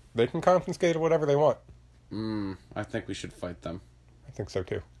 They can confiscate whatever they want. I think we should fight them. I think so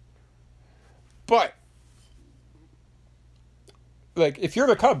too. But, if you're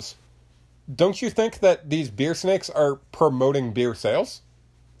the Cubs, don't you think that these beer snakes are promoting beer sales?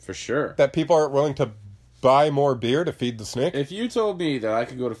 For sure. That people aren't willing to buy more beer to feed the snake? If you told me that I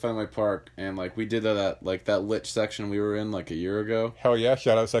could go to Fenway Park and we did that lit section we were in a year ago. Hell yeah,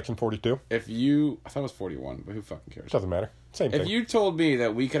 shout out section 42. I thought it was 41, but who fucking cares? Doesn't matter. Same thing. If you told me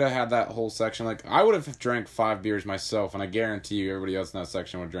that we could have had that whole section, I would have drank 5 beers myself, and I guarantee you everybody else in that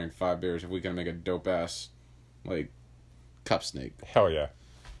section would have drank 5 beers if we could make a dope ass cup snake. Hell yeah.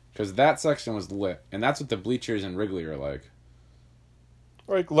 Because that section was lit, and that's what the bleachers in Wrigley are like.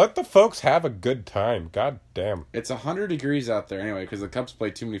 Let the folks have a good time. God damn. It's 100 degrees out there anyway, because the Cubs play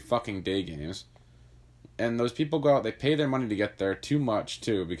too many fucking day games. And those people go out, they pay their money to get there, too much,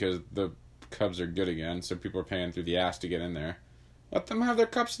 too, because the Cubs are good again, so people are paying through the ass to get in there. Let them have their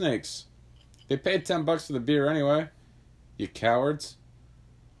cup snakes. They paid $10 for the beer anyway. You cowards.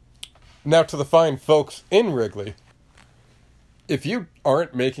 Now to the fine folks in Wrigley. If you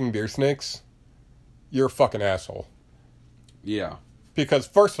aren't making beer snakes, you're a fucking asshole. Yeah. Because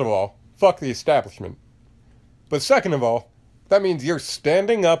first of all, fuck the establishment. But second of all, that means you're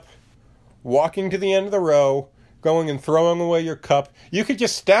standing up, walking to the end of the row, going and throwing away your cup. You could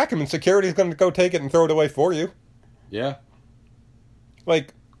just stack them and security's going to go take it and throw it away for you. Yeah.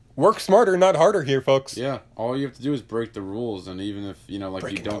 Work smarter, not harder here, folks. Yeah. All you have to do is break the rules, and even if, you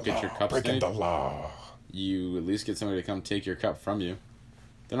don't get your cup breaking snake, the law. You at least get somebody to come take your cup from you.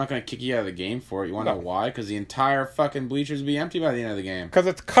 They're not going to kick you out of the game for it. You want to know why? Because the entire fucking bleachers will be empty by the end of the game. Because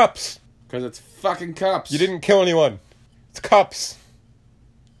it's cups. Because it's fucking cups. You didn't kill anyone. It's cups.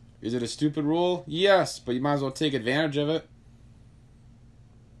 Is it a stupid rule? Yes, but you might as well take advantage of it.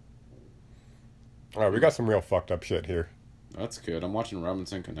 All right, we got some real fucked up shit here. That's good. I'm watching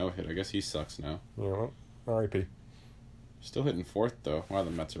Robinson Cano hit. I guess he sucks now. You know what? R.I.P. Still hitting fourth, though. Wow,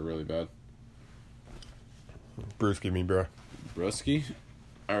 the Mets are really bad. Brewski me, bro. Brusky?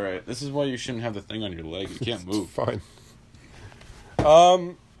 Alright, this is why you shouldn't have the thing on your leg. You can't move. Fine.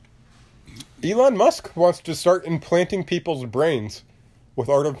 Elon Musk wants to start implanting people's brains with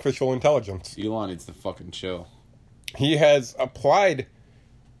artificial intelligence. Elon needs to fucking chill. He has applied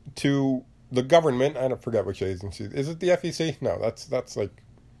to the government. I don't forget which agency. Is it the FEC? No, that's like...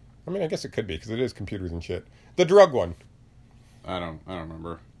 I mean, I guess it could be, because it is computers and shit. The drug one. I don't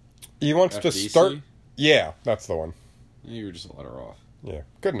remember. He wants to FDC? start... Yeah, that's the one. You were just a letter off. Yeah,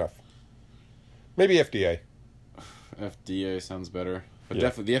 good enough. Maybe FDA. FDA sounds better. But Yeah.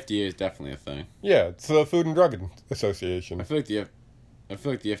 definitely, the FDA is definitely a thing. Yeah, it's the Food and Drug Association. I feel like the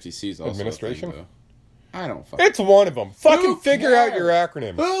FTC is also Administration? a thing, though. I don't fucking... It's one of them. Fucking Who figure out cares? your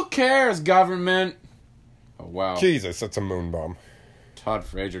acronym. Who cares, government? Oh, wow. Jesus, that's a moon bomb. Todd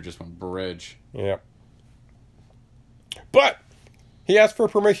Frazier just went bridge. Yeah. But he asked for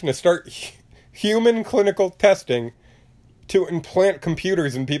permission to start human clinical testing to implant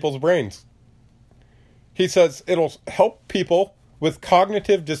computers in people's brains. He says it'll help people with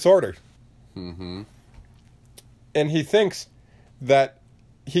cognitive disorder. Mm-hmm. And he thinks that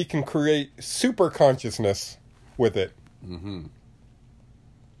he can create super consciousness with it. Mm-hmm.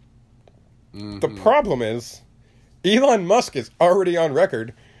 Mm-hmm. The problem is, Elon Musk is already on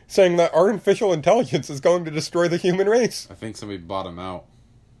record saying that artificial intelligence is going to destroy the human race. I think somebody bought him out.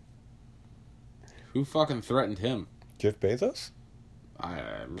 Who fucking threatened him? Jeff Bezos?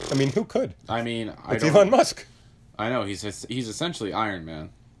 I mean, who could? It's It's Elon Musk. I know, he's essentially Iron Man.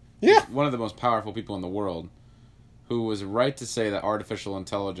 Yeah. He's one of the most powerful people in the world, who was right to say that artificial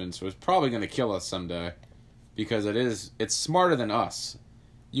intelligence was probably going to kill us someday, because it's smarter than us.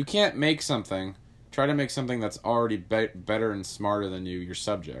 You can't try to make something that's already better and smarter than your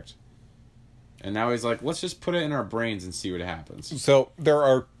subject. And now he's like, let's just put it in our brains and see what happens. So there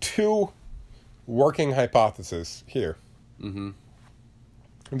are two working hypotheses here. Mm-hmm.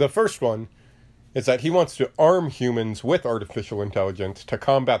 The first one is that he wants to arm humans with artificial intelligence to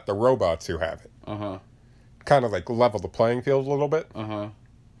combat the robots who have it. Uh-huh. Kind of like level the playing field a little bit. Uh-huh.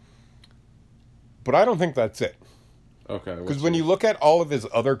 But I don't think that's it. Okay. Because when you look at all of his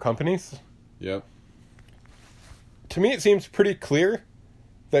other companies, Yep. to me it seems pretty clear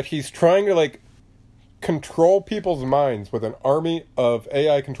that he's trying to, like, control people's minds with an army of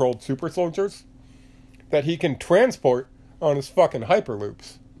AI-controlled super soldiers that he can transport on his fucking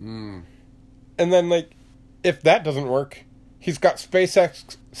hyperloops. Mm. And then, like, if that doesn't work, he's got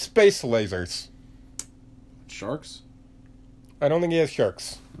SpaceX space lasers. Sharks? I don't think he has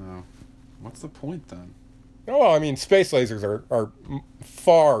sharks. No. What's the point then? Oh, well, I mean, space lasers are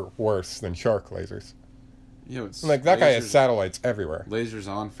far worse than shark lasers. Yeah, it's Like, that guy has satellites everywhere. Lasers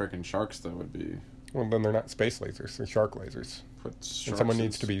on freaking sharks, though, would be... Well, then they're not space lasers, they're shark lasers. Put And sharks someone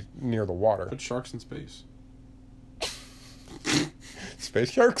needs to be near the water. Put sharks in space.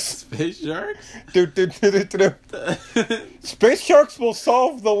 Space sharks? Space sharks? Do. Space sharks will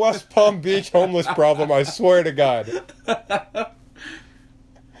solve the West Palm Beach homeless problem, I swear to God.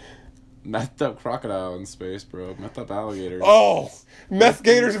 Methed up crocodile in space, bro. Methed up alligators. Oh! Meth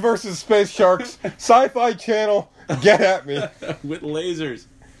gators versus space sharks. Sci-Fi Channel, get at me. With lasers.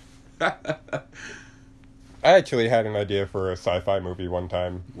 I actually had an idea for a sci-fi movie one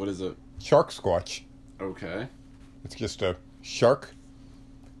time. What is it? Shark Squatch. Okay. It's just a shark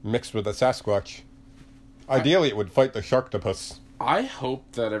mixed with a Sasquatch. Ideally, it would fight the Sharktopus. I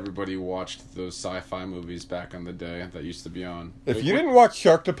hope that everybody watched those sci-fi movies back in the day that used to be on. If you didn't watch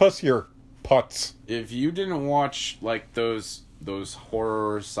Sharktopus, you're putz. If you didn't watch like those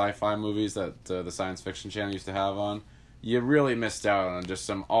horror sci-fi movies that the science fiction channel used to have on, you really missed out on just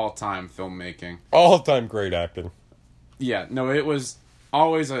some all-time filmmaking. All-time great acting. Yeah, no, it was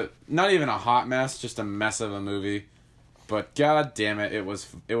always not even a hot mess, just a mess of a movie. But god damn it, it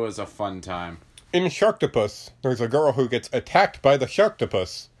was a fun time. In Sharktopus, there's a girl who gets attacked by the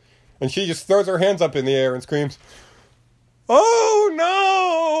Sharktopus, and she just throws her hands up in the air and screams, "Oh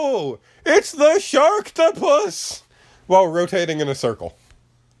no! It's the Sharktopus!" while rotating in a circle.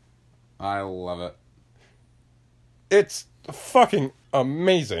 I love it. It's fucking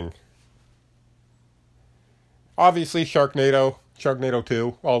amazing. Obviously, Sharknado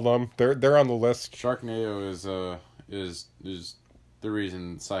 2, all of them, they're on the list. Sharknado is the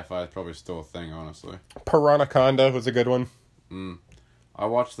reason sci-fi is probably still a thing, honestly. Piranhaconda was a good one. I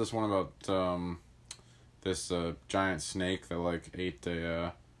watched this one about this giant snake that like ate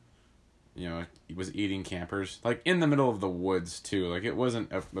he was eating campers, like in the middle of the woods too. Like it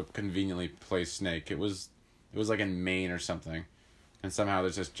wasn't a conveniently placed snake. It was like in Maine or something, and somehow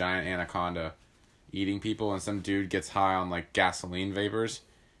there's this giant anaconda eating people, and some dude gets high on like gasoline vapors,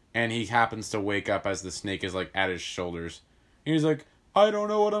 and he happens to wake up as the snake is like at his shoulders. And he's like, I don't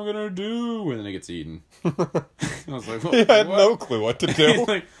know what I'm gonna do, and then he gets eaten. I was like, he had no clue what to do. He's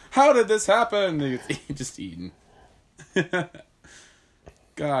like, how did this happen? And he gets just eaten.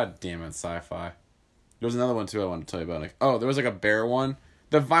 God damn it, sci-fi. There was another one too I wanted to tell you about. Like, there was like a bear one.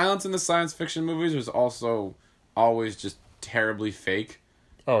 The violence in the science fiction movies was also always just terribly fake.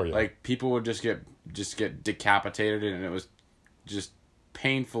 Oh yeah. Like people would just get decapitated, and it was just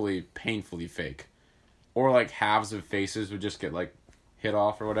painfully fake. Or like halves of faces would just get like hit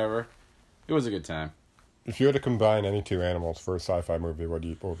off or whatever. It was a good time. If you had to combine any two animals for a sci-fi movie, what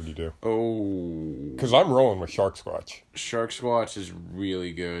would you do? Oh, because I'm rolling with Shark Squatch. Shark Squatch is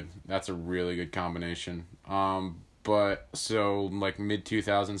really good. That's a really good combination. But so like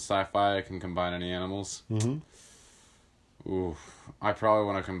mid-2000s sci-fi, I can combine any animals. Mm-hmm. Ooh, I probably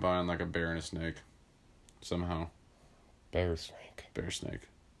want to combine like a bear and a snake, somehow. Bear snake. Bear snake.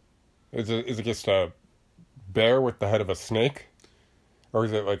 Is it just a bear with the head of a snake? Or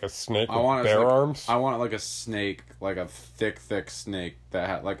is it like a snake with bear arms? I want like a snake, like a thick snake that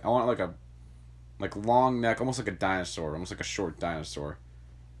had like I want like a long neck, almost like a dinosaur, almost like a short dinosaur.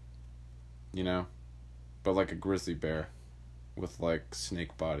 You know, but like a grizzly bear, with like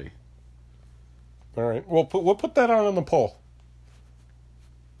snake body. All right, we'll put that on the poll.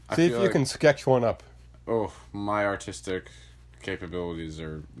 See if you can sketch one up. Oh, my artistic capabilities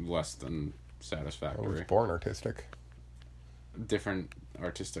are less than satisfactory. I was born artistic. Different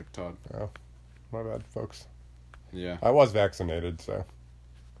artistic, Todd. Oh, my bad, folks. Yeah. I was vaccinated, so.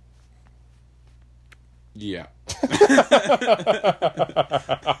 Yeah.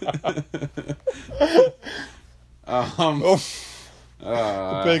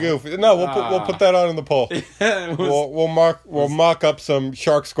 Big oof. No, we'll put that on in the poll. Yeah, we'll mock up some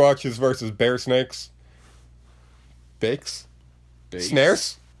shark squatches versus bear snakes. Bakes?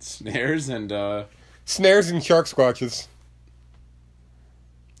 Snares? Snares and snares and shark squatches.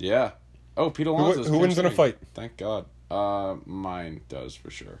 Yeah. Oh, Pete Alonso. Who wins in a fight? Thank God. Mine does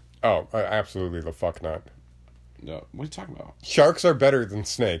for sure. Oh, absolutely the fuck not. No, what are you talking about? Sharks are better than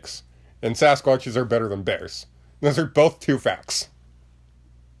snakes, and Sasquatches are better than bears. Those are both two facts.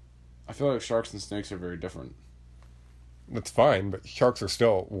 I feel like sharks and snakes are very different. That's fine, but sharks are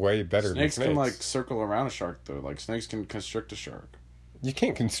still way better than snakes. Snakes can like circle around a shark though. Like snakes can constrict a shark. You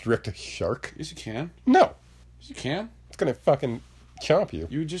can't constrict a shark. Yes, you can. No. Yes, you can. It's gonna fucking chomp you.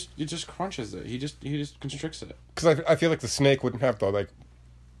 You just crunches it. He just constricts it. Because I feel like the snake wouldn't have the like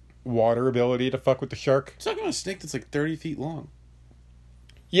water ability to fuck with the shark. It's talking about a snake that's like 30 feet long.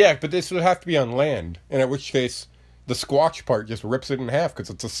 Yeah, but this would have to be on land, and in which case the squatch part just rips it in half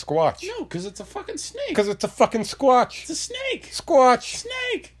because it's a squatch. No, because it's a fucking snake. Because it's a fucking squatch. It's a snake. Squatch.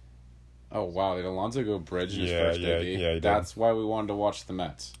 Snake. Oh wow, did Alonso go bridge in his first debut? Yeah, he did. That's why we wanted to watch the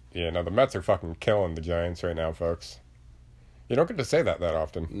Mets. Yeah, no, the Mets are fucking killing the Giants right now, folks. You don't get to say that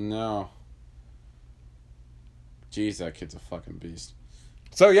often. No. Jeez, that kid's a fucking beast.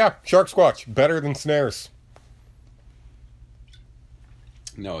 So yeah, Shark Squatch, better than snares.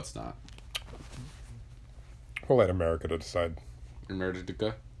 No, it's not. We'll let America decide.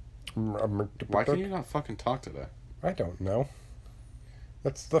 America? Why can you not fucking talk today? I don't know.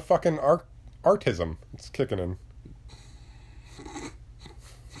 That's the fucking artism. It's kicking in.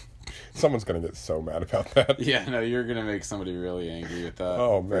 Someone's gonna get so mad about that. Yeah, no, you're gonna make somebody really angry with that.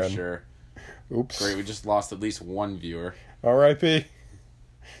 Oh, man. For sure. Oops. Great, we just lost at least one viewer. R.I.P.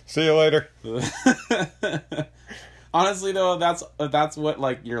 See you later. Honestly, though, that's what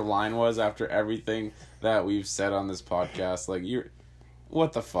like your line was after everything that we've said on this podcast. Like,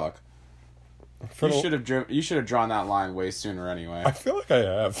 what the fuck? You should have drawn that line way sooner anyway. I feel like I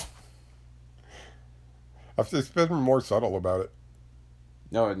have. I've just been more subtle about it.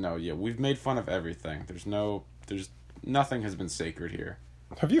 No, yeah, we've made fun of everything. There's nothing has been sacred here.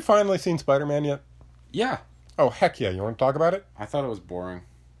 Have you finally seen Spider-Man yet? Yeah. Oh, heck yeah. You want to talk about it? I thought it was boring.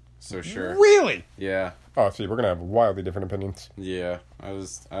 So sure. Really? Yeah. Oh, see, we're going to have wildly different opinions. Yeah. I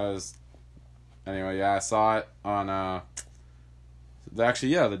was anyway, yeah, I saw it on actually,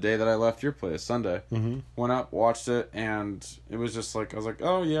 yeah, the day that I left your place, Sunday. Mm-hmm. Went up, watched it, and it was just like I was like,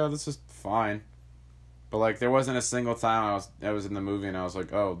 "Oh, yeah, this is fine." But like there wasn't a single time I was in the movie and I was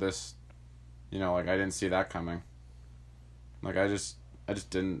like, "Oh, this," like I didn't see that coming. Like I just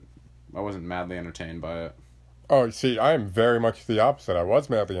didn't. I wasn't madly entertained by it. Oh, see, I am very much the opposite. I was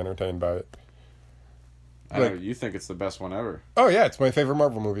madly entertained by it. I know you think it's the best one ever. Oh yeah, it's my favorite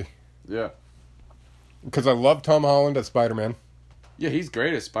Marvel movie. Yeah. Because I love Tom Holland as Spider-Man. Yeah, he's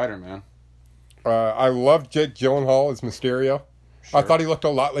great as Spider-Man. I love Jake Gyllenhaal as Mysterio. Sure. I thought he looked a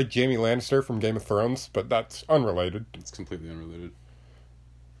lot like Jaime Lannister from Game of Thrones, but that's unrelated. It's completely unrelated.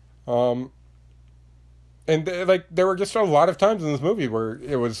 And there were just a lot of times in this movie where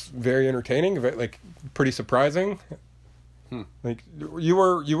it was very entertaining, like pretty surprising. Like you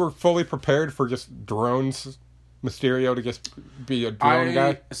were fully prepared for just drones, Mysterio to just be a drone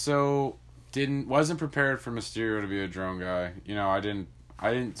guy. Wasn't prepared for Mysterio to be a drone guy. You know, I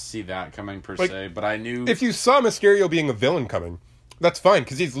didn't see that coming per se, but I knew if you saw Mysterio being a villain coming, that's fine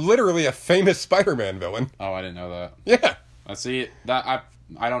because he's literally a famous Spider-Man villain. Oh, I didn't know that. Yeah, I see that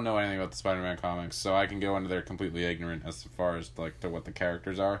I don't know anything about the Spider-Man comics, so I can go into there completely ignorant as far as like to what the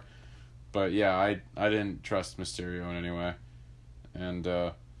characters are. But yeah, I didn't trust Mysterio in any way, and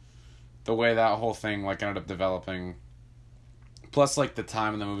the way that whole thing like ended up developing, plus like the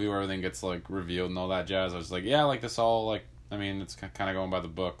time in the movie where everything gets like revealed and all that jazz, I was like, yeah, like this all like I mean it's kind of going by the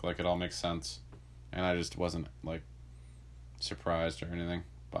book, like it all makes sense, and I just wasn't like surprised or anything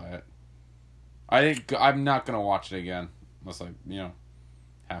by it. I'm not gonna watch it again unless I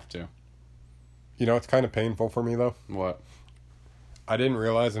have to. You know, it's kind of painful for me though. What? I didn't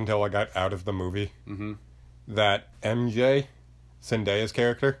realize until I got out of the movie that MJ, Zendaya's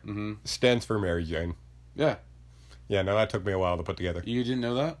character, stands for Mary Jane. Yeah. Yeah, no, that took me a while to put together. You didn't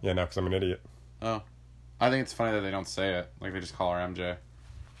know that? Yeah, no, because I'm an idiot. Oh. I think it's funny that they don't say it. Like, they just call her MJ.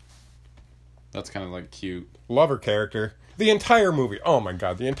 That's kind of, like, cute. Love her character. The entire movie, oh my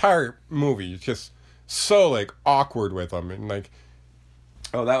god, the entire movie is just so, like, awkward with them. And, like...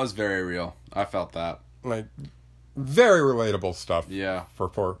 Oh, that was very real. I felt that. Like, very relatable stuff. Yeah. For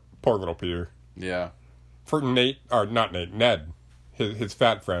poor little Peter. Yeah. For Ned, his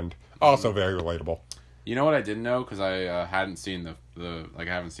fat friend, also very relatable. You know what I didn't know? Because I hadn't seen I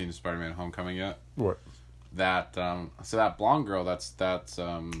haven't seen Spider-Man Homecoming yet. What? That, so that blonde girl, that's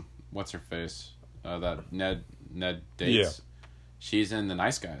what's her face? That Ned dates. Yeah. She's in The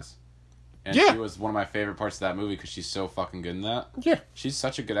Nice Guys. And yeah. She was one of my favorite parts of that movie because she's so fucking good in that. Yeah. She's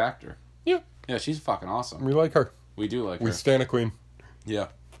such a good actor. Yeah. Yeah, she's fucking awesome. We like her. We do like her. We stan a queen. Yeah.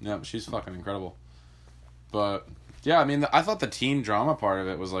 Yeah, she's fucking incredible. But, yeah, I mean, I thought the teen drama part of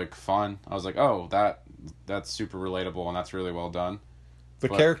it was, like, fun. I was like, oh, that's super relatable and that's really well done. The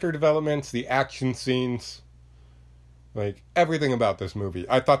character developments, the action scenes, like, everything about this movie.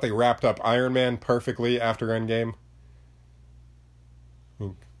 I thought they wrapped up Iron Man perfectly after Endgame. I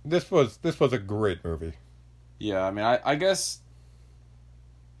mean, this was a great movie. Yeah, I mean, I guess...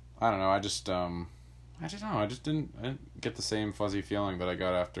 I don't know, I just don't know, I didn't get the same fuzzy feeling that I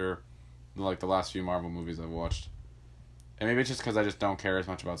got after, like, the last few Marvel movies I've watched. And maybe it's just because I just don't care as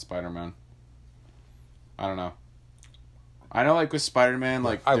much about Spider-Man. I don't know. I know, like, with Spider-Man,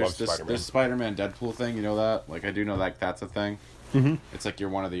 like, I there's love Spider-Man. There's Spider-Man Deadpool thing, you know that? Like, I do know that that's a thing. Mm-hmm. It's like you're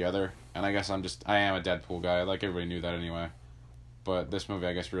one or the other. And I guess I am a Deadpool guy. Like, everybody knew that anyway. But this movie,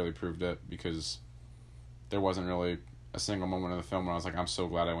 I guess, really proved it because there wasn't really a single moment in the film where I was like, I'm so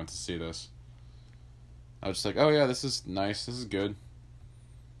glad I went to see this. I was just like, oh yeah, this is nice, this is good.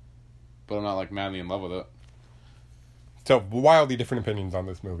 But I'm not, like, madly in love with it. So, wildly different opinions on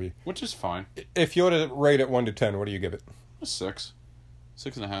this movie. Which is fine. If you were to rate it 1 to 10, what do you give it? A 6.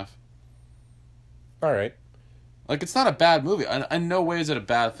 6.5. All right. Like, it's not a bad movie. In no way is it a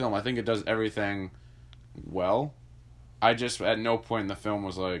bad film. I think it does everything well. I just, at no point in the film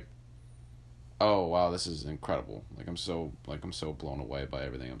was like, oh, wow, this is incredible. I'm so blown away by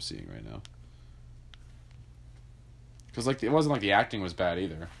everything I'm seeing right now. Because, like, it wasn't like the acting was bad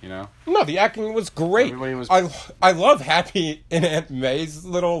either, you know? No, the acting was great. Everybody was... I love Happy and Aunt May's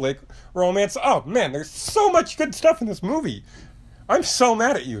little, like, romance. Oh, man, there's so much good stuff in this movie. I'm so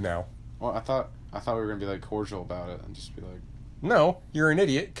mad at you now. Well, I thought we were going to be, like, cordial about it and just be like... No, you're an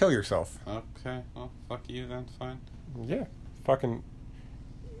idiot. Kill yourself. Okay, well, fuck you then, fine. Yeah, fucking...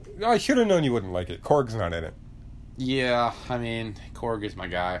 I should have known you wouldn't like it. Korg's not in it. Yeah, I mean, Korg is my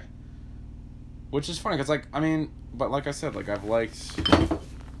guy. Which is funny, because, like, I mean... But like I said, like, I've liked...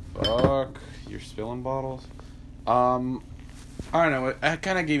 Fuck, you're spilling bottles. I don't know, it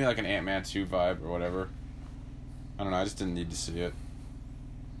kind of gave me, like, an Ant-Man 2 vibe or whatever. I don't know, I just didn't need to see it.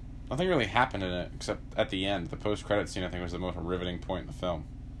 Nothing really happened in it, except at the end. The post-credit scene, I think, was the most riveting point in the film.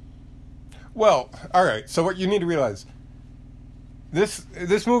 Well, alright, so what you need to realize...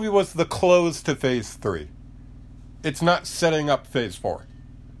 This movie was the close to Phase 3. It's not setting up Phase 4.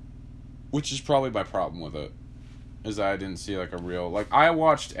 Which is probably my problem with it. Is that I didn't see, like, a real... Like, I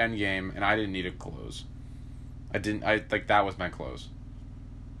watched Endgame, and I didn't need a close. Like, that was my close.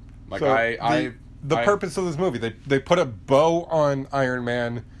 Like, so the purpose of this movie, they put a bow on Iron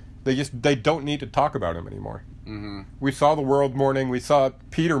Man, They don't need to talk about him anymore. Mm-hmm. We saw the World mourning. We saw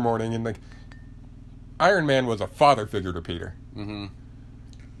Peter mourning, and Iron Man was a father figure to Peter. Mm-hmm.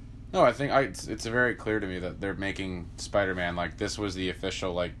 No, I think it's very clear to me that they're making Spider-Man like this was the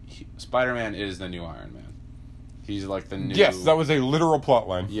official like Spider-Man is the new Iron Man. He's like the new. Yes, that was a literal plot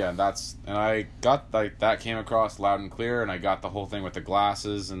line. Yeah, and I got like that came across loud and clear, and I got the whole thing with the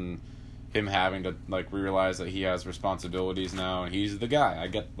glasses and him having to like realize that he has responsibilities now, and he's the guy. I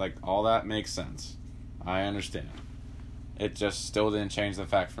get like all that makes sense. I understand. It just still didn't change the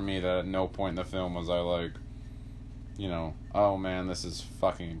fact for me that at no point in the film was I like, you know, oh man, this is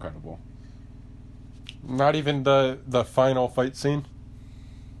fucking incredible. Not even the final fight scene?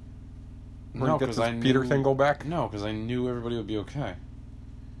 Where No, he gets because his Peter thing go back? No, because I knew everybody would be okay.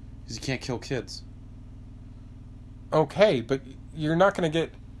 Because you can't kill kids. Okay, but you're not going to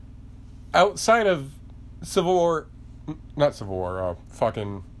get... Outside of Civil War... Not Civil War,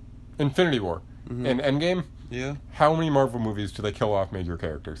 fucking Infinity War. Mm-hmm. And Endgame, Yeah. how many Marvel movies do they kill off major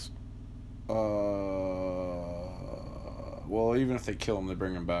characters? Well, even if they kill him, they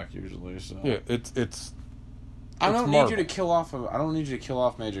bring him back usually. So Yeah, it's I don't need Marvel. you to kill off. I don't need you to kill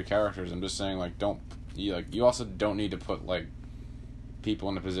off major characters. I'm just saying, like, you also don't need to put like people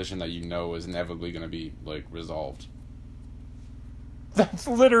in a position that you know is inevitably going to be like resolved. That's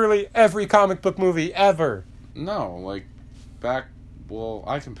literally every comic book movie ever. No, like back. Well,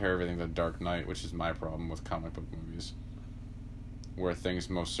 I compare everything to Dark Knight, which is my problem with comic book movies, where things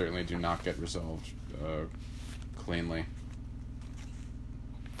most certainly do not get resolved cleanly.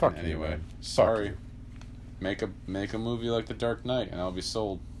 Fuck you, Anyway, man. sorry. Fuck you. Make a movie like The Dark Knight, and I'll be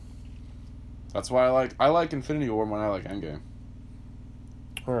sold. That's why I like Infinity War more than I like Endgame.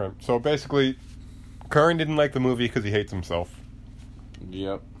 Alright, so basically, Curran didn't like the movie because he hates himself.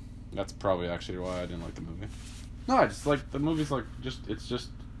 Yep, that's probably actually why I didn't like the movie. No, I just like the movie's like it's just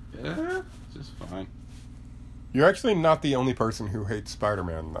fine. You're actually not the only person who hates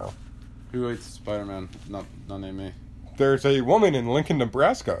Spider-Man, though. Who hates Spider-Man? Not name me. There's a woman in Lincoln,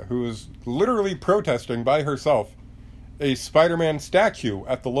 Nebraska, who is literally protesting by herself a Spider-Man statue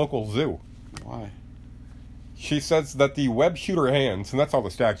at the local zoo. Why? She says that the web shooter hands, and that's all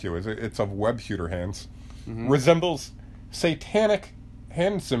the statue is, it's of web shooter hands, Mm-hmm. resembles satanic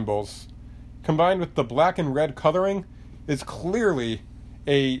hand symbols combined with the black and red coloring is clearly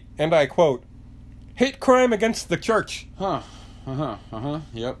a, and I quote, hate crime against the church.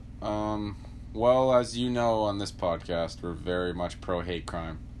 Yep. Well, as you know on this podcast, we're very much pro hate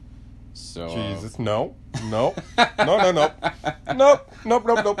crime. So Jesus, no. Nope. Nope.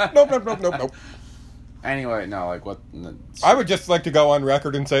 Anyway, no, like what? I would just like to go on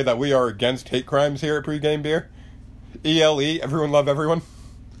record and say that we are against hate crimes here at Pre-Game Beer. ELE, everyone love everyone.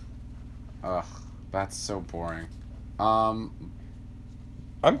 Ugh, that's so boring. I'm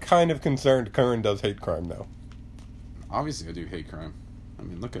kind of concerned Curran does hate crime, though. Obviously I do hate crime. I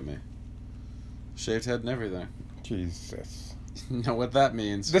mean, look at me. Shaved head and everything. Jesus. You know what that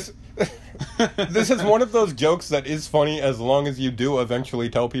means. This is one of those jokes that is funny as long as you do eventually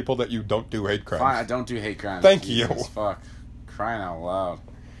tell people that you don't do hate crimes. Fine, I don't do hate crimes. Thank Jesus, you. Fuck. Crying out loud.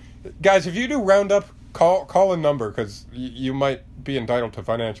 Guys, if you do Roundup, call a number, because you might be entitled to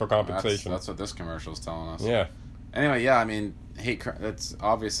financial compensation. That's what this commercial is telling us. Yeah. Anyway, yeah, I mean, hate crime. That's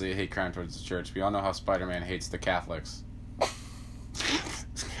obviously a hate crime towards the church. We all know how Spider-Man hates the Catholics.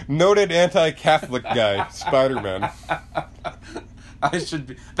 Noted anti-Catholic guy, Spider-Man. I should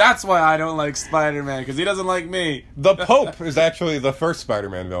be. That's why I don't like Spider-Man, because he doesn't like me. The Pope is actually the first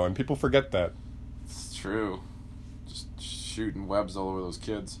Spider-Man villain. People forget that. It's true. Just shooting webs all over those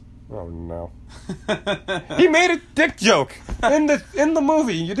kids. Oh no. He made a dick joke in the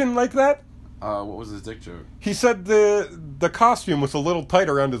movie. You didn't like that? What was his dick joke? He said the costume was a little tight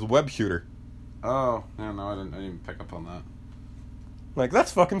around his web shooter. Oh, yeah, no, I didn't pick up on that. Like,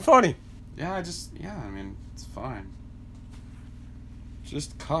 that's fucking funny. Yeah, I mean, it's fine.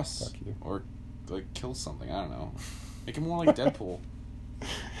 Just cuss. Fuck you. Or, like, kill something, I don't know. Make him more like Deadpool.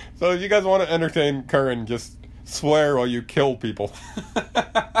 So if you guys want to entertain Curran, just swear while you kill people.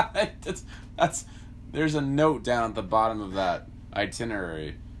 There's a note down at the bottom of that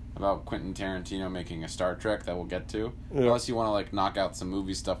itinerary about Quentin Tarantino making a Star Trek that we'll get to. Yeah. Unless you want to, like, knock out some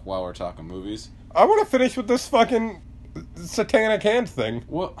movie stuff while we're talking movies. I want to finish with this fucking satanic hand thing.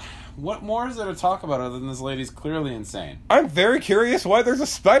 What more is there to talk about other than this lady's clearly insane? I'm very curious why there's a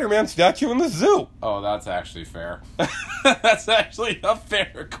Spider-Man statue in the zoo. Oh, that's actually fair. That's actually a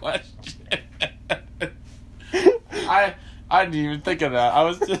fair question. I didn't even think of that. I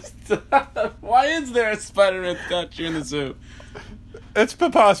was just... Why is there a Spider-Man statue in the zoo? It's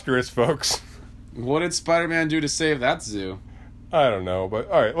preposterous, folks. What did Spider-Man do to save that zoo? I don't know, but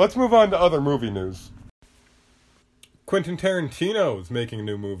alright, let's move on to other movie news. Quentin Tarantino is making a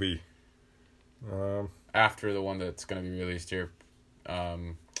new movie. After the one that's going to be released here,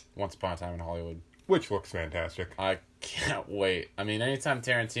 Once Upon a Time in Hollywood. Which looks fantastic. I can't wait. I mean, anytime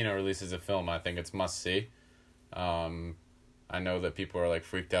Tarantino releases a film, I think it's must-see. I know that people are, like,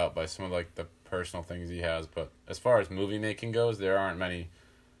 freaked out by some of, like, the personal things he has, but as far as movie making goes, there aren't many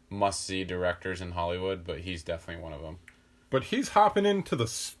must-see directors in Hollywood, but he's definitely one of them. But he's hopping into the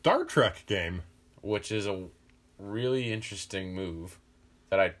Star Trek game. Which is a really interesting move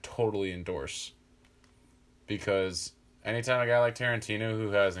that I totally endorse. Because anytime a guy like Tarantino,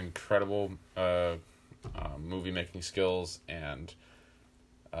 who has incredible movie-making skills, and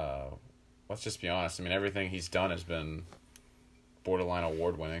let's just be honest, I mean, everything he's done has been borderline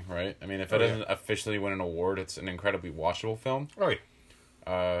award-winning, right? I mean, if it doesn't officially win an award, it's an incredibly watchable film. Oh,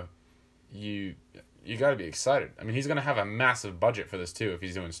 yeah. You got to be excited. I mean, he's going to have a massive budget for this, too, if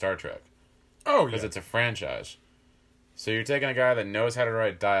he's doing Star Trek. Oh, yeah. Because it's a franchise. So you're taking a guy that knows how to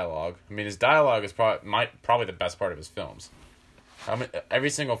write dialogue. I mean, his dialogue is probably the best part of his films. I mean,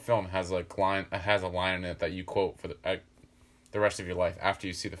 every single film has a line in it that you quote for the rest of your life after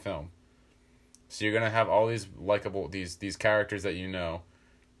you see the film. So you're gonna have all these likable these characters that you know,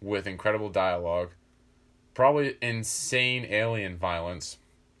 with incredible dialogue, probably insane alien violence.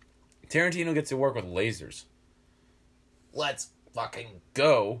 Tarantino gets to work with lasers. Let's fucking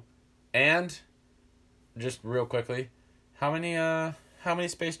go. And just real quickly, how many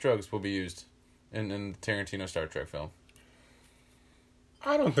space drugs will be used in the Tarantino Star Trek film?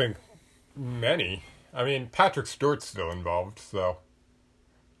 I don't think many. I mean, Patrick Stewart's still involved, so.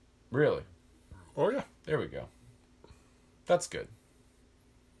 Really? Oh, yeah. There we go. That's good.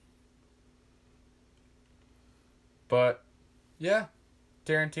 But, yeah.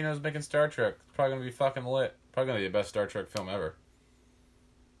 Tarantino's making Star Trek. It's probably going to be fucking lit. Probably going to be the best Star Trek film ever.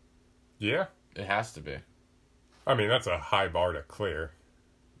 Yeah? It has to be. I mean, that's a high bar to clear.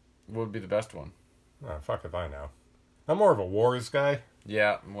 What would be the best one? Oh, fuck if I know. I'm more of a wars guy.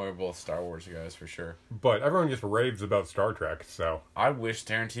 Yeah, we're both Star Wars guys for sure. But everyone just raves about Star Trek, so. I wish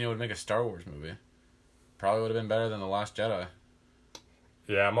Tarantino would make a Star Wars movie. Probably would have been better than The Last Jedi.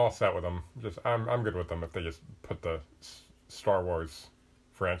 Yeah, I'm all set with them. I'm good with them if they just put the Star Wars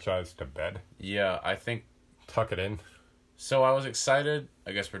franchise to bed. Yeah, I think. Tuck it in. So I was excited.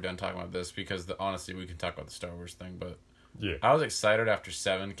 I guess we're done talking about this because honestly, we can talk about the Star Wars thing, but yeah, I was excited after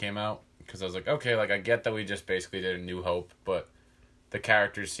 7 came out because I was like, okay, like I get that we just basically did A New Hope, but the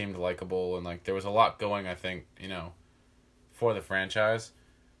characters seemed likable and like there was a lot going, I think, for the franchise.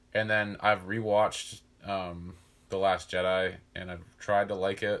 And then I've rewatched The Last Jedi and I've tried to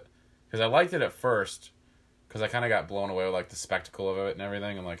like it because I liked it at first because I kind of got blown away with like the spectacle of it and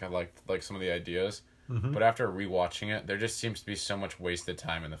everything, and like I liked like some of the ideas. Mm-hmm. But after rewatching it, there just seems to be so much wasted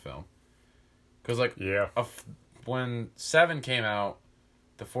time in the film. Because like when 7 came out,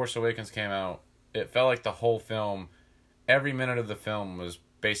 The Force Awakens came out, it felt like the whole film, every minute of the film was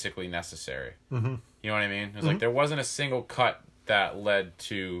basically necessary. Mm-hmm. You know what I mean? It was like there wasn't a single cut that led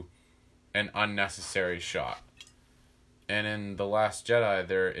to an unnecessary shot. And in The Last Jedi,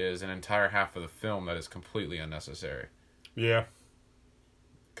 there is an entire half of the film that is completely unnecessary. Yeah.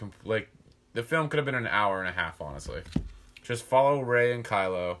 The film could have been an hour and a half, honestly. Just follow Rey and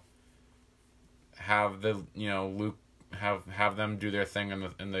Kylo. Have the Luke have them do their thing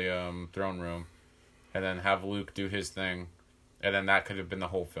in the throne room, and then have Luke do his thing, and then that could have been the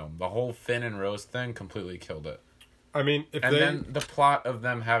whole film. The whole Finn and Rose thing completely killed it. I mean, then the plot of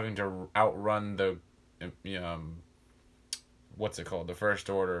them having to outrun the what's it called, the First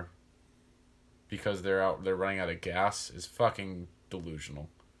Order, because they're running out of gas is fucking delusional.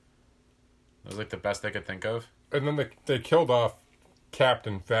 That was like the best they could think of. And then they killed off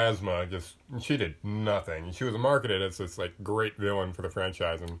Captain Phasma. She did nothing. She was marketed as this like great villain for the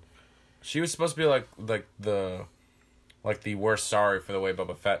franchise, and she was supposed to be like the we're sorry for the way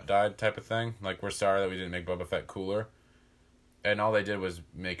Boba Fett died type of thing. Like, we're sorry that we didn't make Boba Fett cooler. And all they did was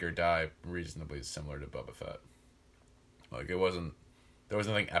make her die reasonably similar to Boba Fett. Like, there was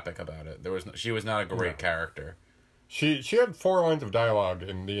nothing epic about it. She was not a great character. She had 4 lines of dialogue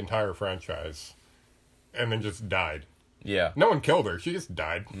in the entire franchise, and then just died. Yeah. No one killed her. She just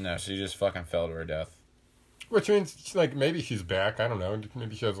died. No, she just fucking fell to her death. Which means, like, maybe she's back. I don't know.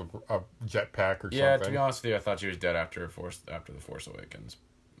 Maybe she has a jetpack or something. Yeah, to be honest with you, I thought she was dead after The Force Awakens.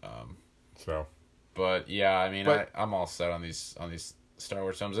 But yeah, I mean, I'm all set on these Star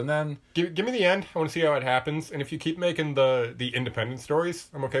Wars films, and then give me the end. I want to see how it happens, and if you keep making the independent stories,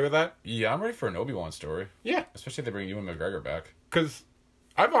 I'm okay with that. Yeah, I'm ready for an Obi-Wan story. Yeah, especially if they bring Ewan McGregor back. Because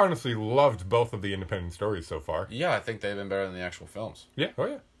I've honestly loved both of the independent stories so far. Yeah, I think they've been better than the actual films. Yeah, oh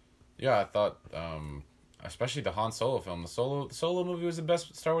yeah. Yeah, I thought, especially the Han Solo film. The Solo movie was the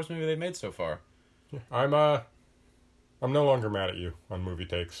best Star Wars movie they've made so far. Yeah. I'm no longer mad at you on movie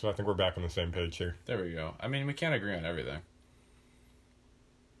takes, so I think we're back on the same page here. There we go. I mean, we can't agree on everything.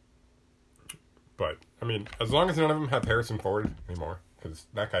 But, I mean, as long as none of them have Harrison Ford anymore, because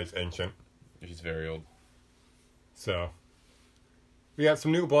that guy's ancient. He's very old. So, we got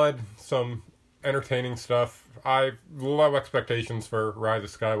some new blood, some entertaining stuff. I have low expectations for Rise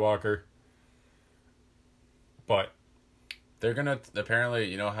of Skywalker. But they're gonna, apparently,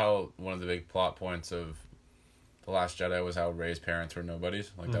 you know how one of the big plot points of The Last Jedi was how Rey's parents were nobodies?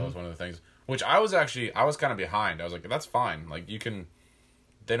 Like, that was one of the things. Which I was kind of behind. I was like, that's fine. Like, you can...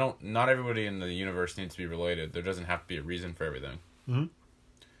 Not everybody in the universe needs to be related. There doesn't have to be a reason for everything. Mm-hmm.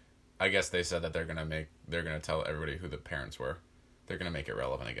 I guess they said that they're gonna tell everybody who the parents were. They're gonna make it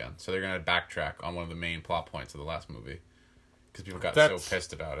relevant again. So they're gonna backtrack on one of the main plot points of the last movie. Because people got so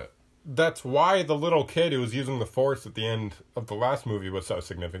pissed about it. That's why the little kid who was using the Force at the end of the last movie was so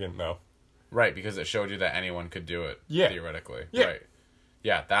significant, though. Right, because it showed you that anyone could do it, theoretically. Yeah. Right.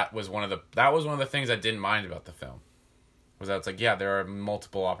 Yeah, that was one of the things I didn't mind about the film. Was that it's like, yeah, there are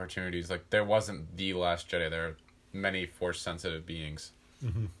multiple opportunities. Like, there wasn't the Last Jedi. There are many Force-sensitive beings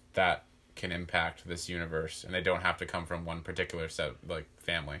that can impact this universe, and they don't have to come from one particular set, like,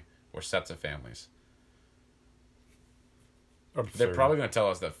 family or sets of families. Absurd. They're probably going to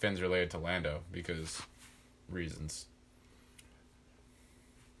tell us that Finn's related to Lando because reasons.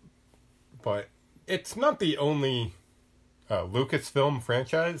 But it's not the only Lucasfilm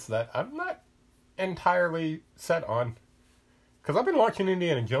franchise that I'm not entirely set on. Because I've been watching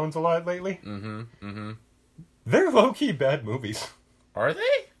Indiana Jones a lot lately. They're low-key bad movies. Are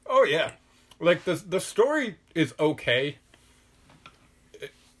they? Oh, yeah. Like, the story is okay.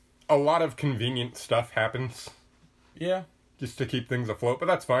 A lot of convenient stuff happens. Yeah. Just to keep things afloat, but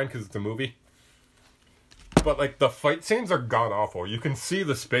that's fine because it's a movie. But, like, the fight scenes are god-awful. You can see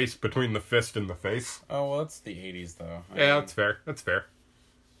the space between the fist and the face. Oh, well, it's the 80s, though. Yeah, that's fair. That's fair.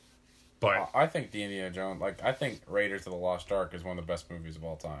 But I think the Indiana Jones, I think Raiders of the Lost Ark is one of the best movies of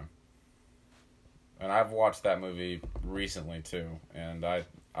all time. And I've watched that movie recently, too. And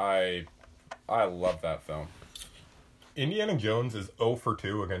I love that film. Indiana Jones is 0 for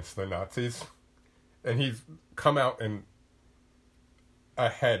 2 against the Nazis. And he's come out and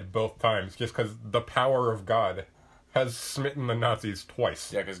ahead both times just because the power of God has smitten the Nazis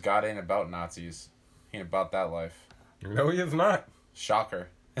twice. Yeah, because God ain't about Nazis. He ain't about that life. No, he is not. Shocker.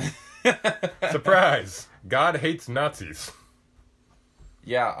 Surprise! God hates Nazis.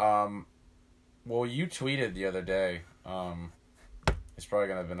 Yeah, well, you tweeted the other day, it's probably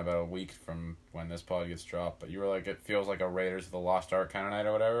going to have been about a week from when this pod gets dropped, but you were like, it feels like a Raiders of the Lost Ark kind of night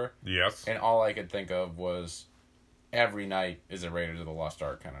or whatever. Yes. And all I could think of was every night is a Raiders of the Lost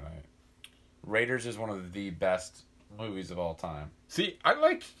Ark kind of night. Raiders is one of the best movies of all time. See, I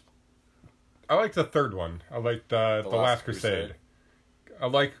like the third one. I like the Last Crusade. I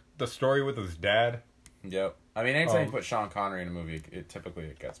like the story with his dad. Yep. I mean, anytime you put Sean Connery in a movie, it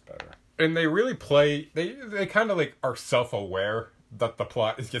typically gets better. And they really play... They kind of, like, are self-aware that the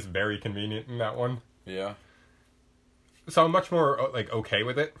plot is just very convenient in that one. Yeah. So I'm much more, like, okay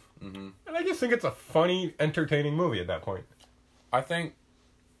with it. Mm-hmm. And I just think it's a funny, entertaining movie at that point. I think...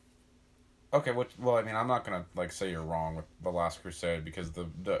 Okay, well, I mean, I'm not going to, like, say you're wrong with The Last Crusade, because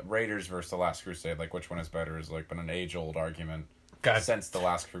the Raiders versus The Last Crusade, like, which one is better is, like, been an age-old argument. God. Since The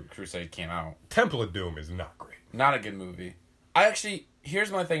Last Crusade came out. Temple of Doom is not great. Not a good movie.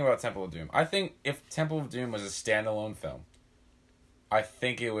 Here's my thing about Temple of Doom. I think if Temple of Doom was a standalone film, I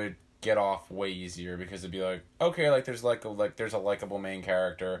think it would get off way easier because it'd be like, okay, like there's a likable main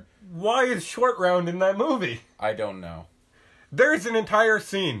character. Why is Short Round in that movie? I don't know. There's an entire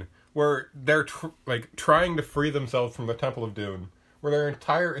scene where they're trying to free themselves from the Temple of Doom, where their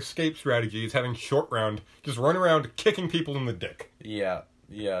entire escape strategy is having Short Round just run around kicking people in the dick. Yeah,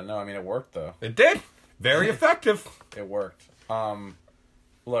 no, I mean, it worked, though. It did! Very effective! It worked.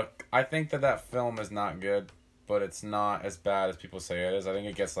 Look, I think that film is not good, but it's not as bad as people say it is. I think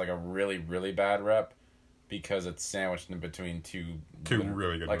it gets, like, a really, really bad rep because it's sandwiched in between two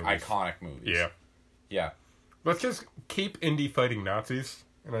really good movies. movies. Iconic movies. Yeah. Yeah. Let's just keep Indy fighting Nazis,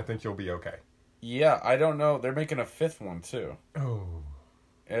 and I think you'll be okay. Yeah, I don't know. They're making a fifth one, too. Oh.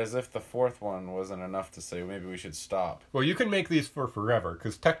 As if the fourth one wasn't enough to say maybe we should stop. Well, you can make these for forever,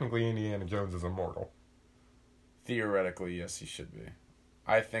 because technically Indiana Jones is immortal. Theoretically, yes, he should be.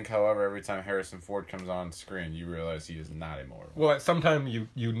 I think, however, every time Harrison Ford comes on screen, you realize he is not immortal. Well, at some time you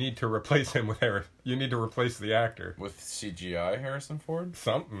need to replace him with Harris. You need to replace the actor. With CGI Harrison Ford?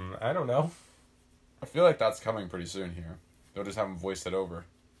 Something. I don't know. I feel like that's coming pretty soon here. They'll just have him voice it over.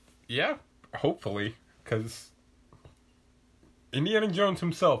 Yeah, hopefully. Because Indiana Jones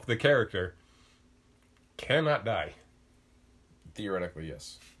himself, the character, cannot die. Theoretically,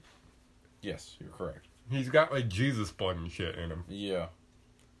 yes. Yes, you're correct. He's got, like, Jesus blood and shit in him. Yeah.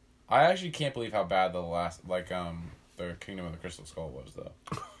 I actually can't believe how bad the Kingdom of the Crystal Skull was, though.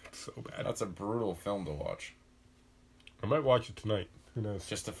 It's so bad. That's a brutal film to watch. I might watch it tonight. Who knows?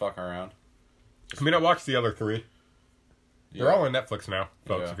 Just to fuck around. I mean, I watched the other three. Yeah. They're all on Netflix now,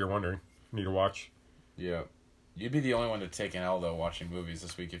 folks, Yeah. if you're wondering. Need to watch. Yeah. You'd be the only one to take an L, though, watching movies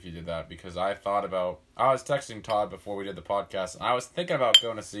this week if you did that, because I was texting Todd before we did the podcast, and I was thinking about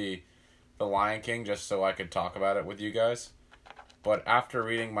going to see The Lion King just so I could talk about it with you guys. But after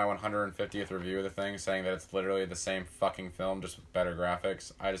reading my 150th review of the thing, saying that it's literally the same fucking film, just with better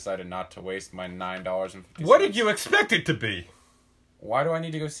graphics, I decided not to waste my $9.50. What did you expect it to be? Why do I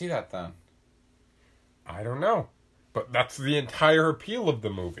need to go see that, then? I don't know. But that's the entire appeal of the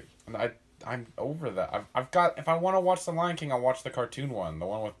movie. And I'm over that. I've got... If I want to watch The Lion King, I'll watch the cartoon one. The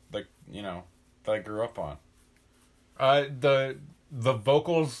one with, that I grew up on. The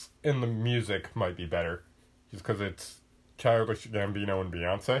vocals and the music might be better. Just because it's Childish Gambino and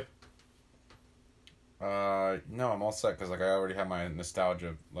Beyonce. No, I'm all set, because, I already have my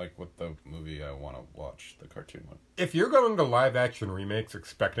nostalgia, with the movie I want to watch, the cartoon one. If you're going to live-action remakes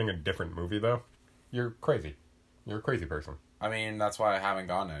expecting a different movie, though, you're crazy. You're a crazy person. I mean, that's why I haven't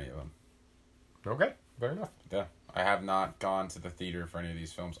gone to any of them. Okay, fair enough. Yeah. I have not gone to the theater for any of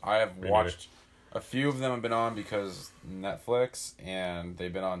these films. I have Me watched... A few of them have been on because Netflix, and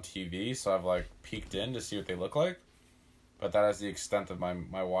they've been on TV, so I've, peeked in to see what they look like. But that is the extent of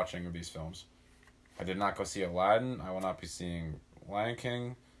my watching of these films. I did not go see Aladdin. I will not be seeing Lion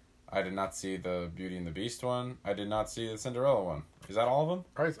King. I did not see the Beauty and the Beast one. I did not see the Cinderella one. Is that all of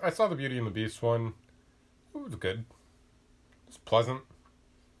them? I saw the Beauty and the Beast one. It was good. It's pleasant.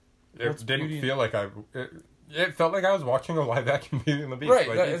 What's It didn't Beauty feel like it felt like I was watching a live-action Beauty and the Beast. Right,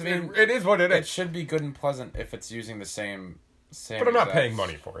 It is what it is. It should be good and pleasant if it's using the same But I'm not exact- paying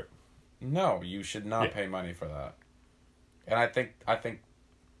money for it. No, you should not pay money for that. And I think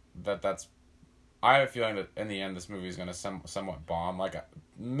that's... I have a feeling that in the end this movie is going to somewhat bomb.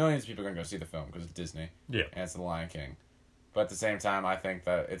 Millions of people are going to go see the film because it's Disney. Yeah. And it's The Lion King. But at the same time, I think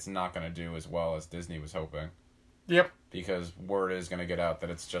that it's not going to do as well as Disney was hoping. Yep. Because word is going to get out that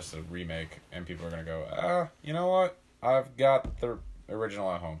it's just a remake, and people are going to go, you know what? I've got the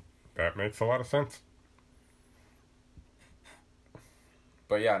original at home. That makes a lot of sense.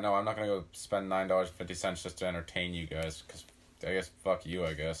 But yeah, no, I'm not going to go spend $9.50 just to entertain you guys, because I guess fuck you,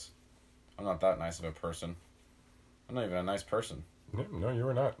 I guess. I'm not that nice of a person. I'm not even a nice person. No, you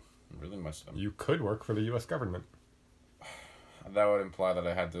are not. Really much. You could work for the U.S. government. That would imply that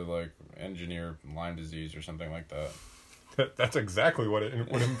I had to, engineer Lyme disease or something like that. That's exactly what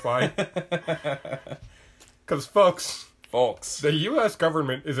it would imply. Because, folks, the U.S.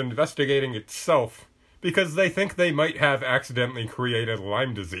 government is investigating itself because they think they might have accidentally created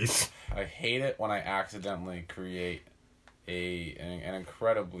Lyme disease. I hate it when I accidentally create an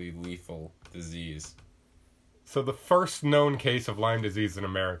incredibly lethal disease. So the first known case of Lyme disease in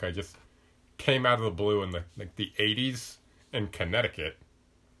America just came out of the blue in the 80s in Connecticut.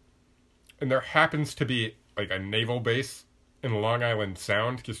 And there happens to be a naval base in Long Island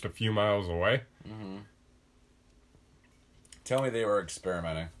Sound just a few miles away. Mm-hmm. Tell me they were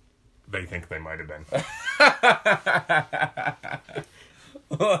experimenting. They think they might have been.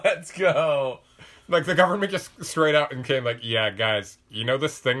 Let's go. The government just straight out and came yeah, guys, you know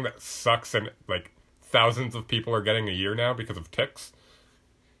this thing that sucks and thousands of people are getting a year now because of ticks?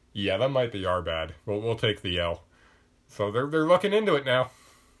 Yeah, that might be our bad. We'll take the L. So they're looking into it now.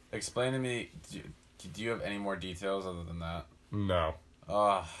 Explain to me, do you have any more details other than that? No.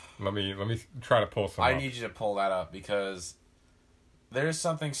 Let me try to pull some I up. need you to pull that up because there's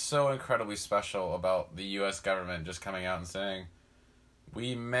something so incredibly special about the U.S. government just coming out and saying,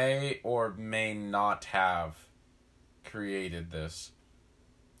 we may or may not have created this.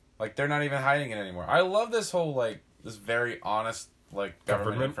 They're not even hiding it anymore. I love this whole, this very honest,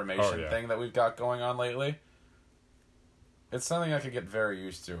 government information thing that we've got going on lately. It's something I could get very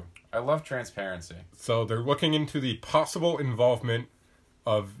used to. I love transparency. So they're looking into the possible involvement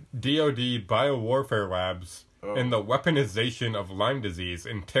of DoD biowarfare labs in the weaponization of Lyme disease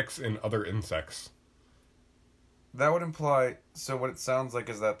in ticks and other insects. That would imply... So what it sounds like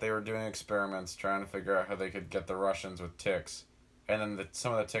is that they were doing experiments trying to figure out how they could get the Russians with ticks and then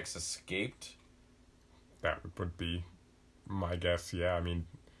some of the ticks escaped. That would be my guess. Yeah, I mean,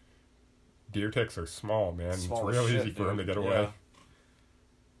 deer ticks are small, man. Small it's real as easy shit, for them to dude. get away.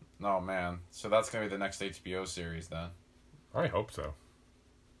 Oh, man. So that's going to be the next HBO series, then. I hope so.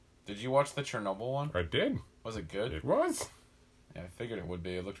 Did you watch the Chernobyl one? I did. Was it good? It was. Yeah, I figured it would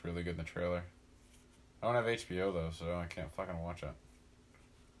be. It looked really good in the trailer. I don't have HBO, though, so I can't fucking watch it.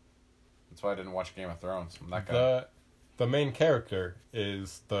 That's why I didn't watch Game of Thrones. I'm that guy. The main character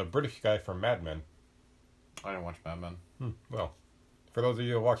is the British guy from Mad Men. I didn't watch Mad Men. Well, for those of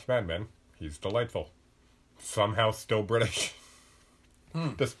you who watch Mad Men, he's delightful. Somehow still British.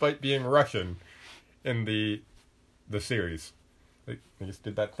 Despite being Russian in the series. They just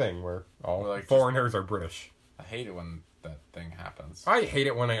did that thing where all foreigners are British. I hate it when that thing happens. I hate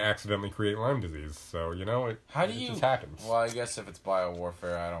it when I accidentally create Lyme disease. So, it just happens. Well, I guess if it's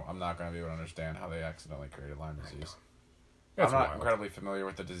biowarfare, I'm not going to be able to understand how they accidentally created Lyme disease. I'm not incredibly familiar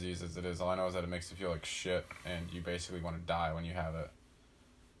with the disease as it is. All I know is that it makes you feel like shit, and you basically want to die when you have it.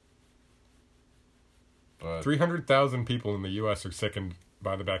 But 300,000 people in the U.S. are sickened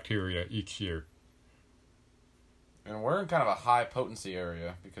by the bacteria each year. And we're in kind of a high potency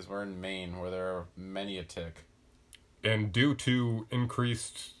area because we're in Maine where there are many a tick. And due to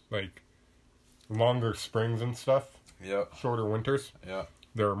increased, longer springs and stuff, Yep. shorter winters, Yep.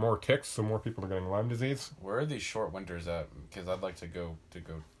 there are more ticks, so more people are getting Lyme disease. Where are these short winters at? Because I'd like to go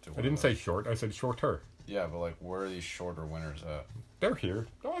to. I didn't say short, I said shorter. Yeah, but where are these shorter winters at? They're here.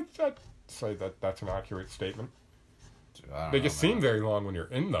 I'd say that's an accurate statement. Dude, I don't They know, just man. seem very long when you're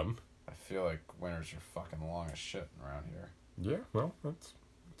in them. I feel like winters are fucking long as shit around here. Yeah, well, that's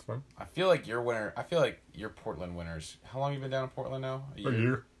fine. I feel like your Portland winters. How long have you been down in Portland now? A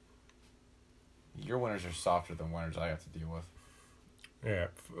year. Your winters are softer than winters I have to deal with. Yeah,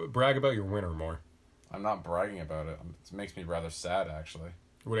 brag about your winter more. I'm not bragging about it. It makes me rather sad, actually.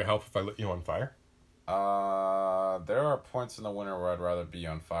 Would it help if I lit you on fire? There are points in the winter where I'd rather be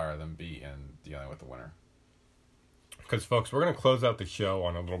on fire than be in dealing with the winter. Because, folks, we're going to close out the show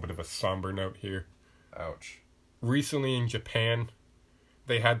on a little bit of a somber note here. Ouch. Recently in Japan,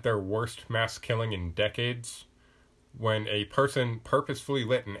 they had their worst mass killing in decades when a person purposefully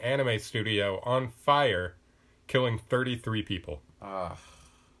lit an anime studio on fire, killing 33 people. And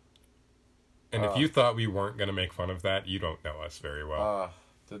if you thought we weren't going to make fun of that, you don't know us very well.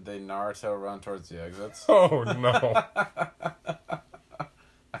 Did they Naruto run towards the exits? Oh, no.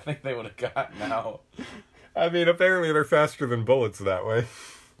 I think they would have gotten out. I mean, apparently they're faster than bullets that way.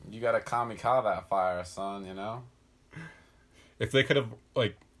 You gotta kamikaze that fire, son, If they could have,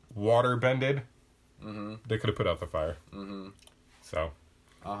 water bended, Mm-hmm. they could have put out the fire. Mm-hmm. So.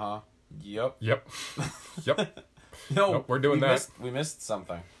 Uh-huh. Yep. Yep. No, nope, we're doing that. We missed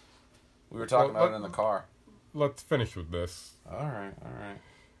something. We were talking about it in the car. Let's finish with this. All right.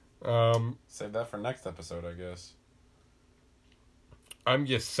 Save that for next episode, I guess. I'm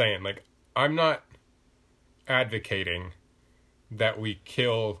just saying, I'm not advocating that we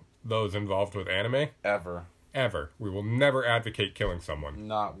kill those involved with anime. Ever. We will never advocate killing someone.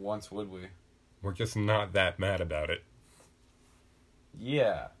 Not once would we. We're just not that mad about it.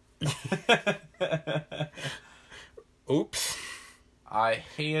 Yeah. Oops. I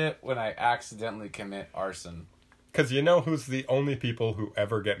hate it when I accidentally commit arson. Because you know who's the only people who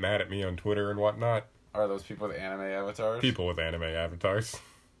ever get mad at me on Twitter and whatnot? Are those people with anime avatars? People with anime avatars.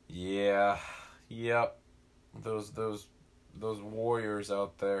 Yeah. Yep. Those warriors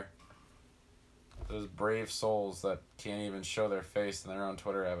out there. Those brave souls that can't even show their face in their own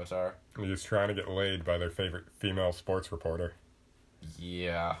Twitter avatar. They're just trying to get laid by their favorite female sports reporter.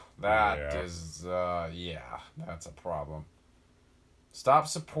 Yeah. That's a problem. Stop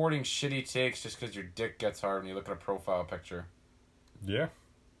supporting shitty takes just because your dick gets hard when you look at a profile picture. Yeah. I'm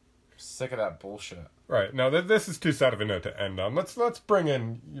sick of that bullshit. Right. Now, this is too sad of a note to end on. Let's bring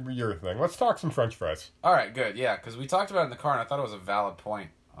in your thing. Let's talk some French fries. All right, good. Yeah, because we talked about it in the car, and I thought it was a valid point.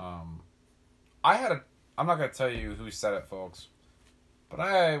 I'm not going to tell you who said it, folks, but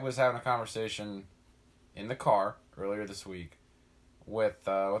I was having a conversation in the car earlier this week with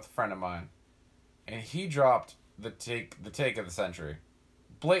a friend of mine, and he dropped the take of the century.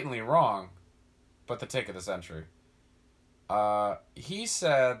 Blatantly wrong, but the take of the century. He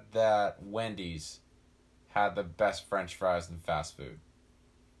said that Wendy's had the best French fries in fast food.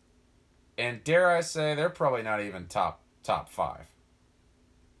 And dare I say, they're probably not even top 5.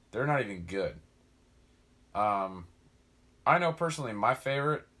 They're not even good. I know personally my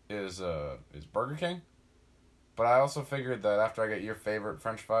favorite is Burger King. But I also figured that after I get your favorite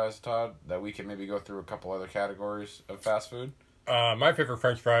French fries, Todd, that we could maybe go through a couple other categories of fast food. My favorite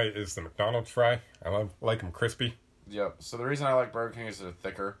French fry is the McDonald's fry. I like them crispy. Yep. So the reason I like Burger King is they're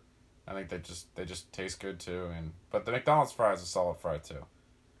thicker. I think they just taste good too. But the McDonald's fry is a solid fry too.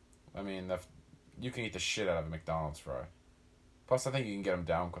 I mean, you can eat the shit out of a McDonald's fry. Plus, I think you can get them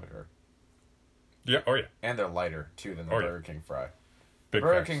down quicker. Yeah. Oh yeah. And they're lighter too than the Burger King fry. Big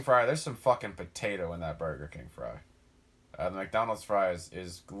Burger facts. King fry, there's some fucking potato in that Burger King fry. The McDonald's fries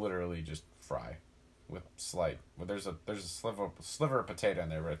is literally just fry, with slight. Well, there's a sliver of potato in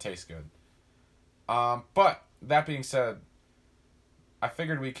there, but it tastes good. But that being said, I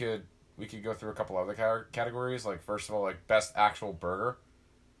figured we could go through a couple other categories. Like first of all, like best actual burger.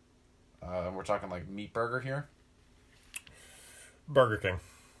 We're talking like meat burger here. Burger King.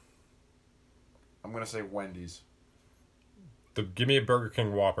 I'm gonna say Wendy's. Give me a Burger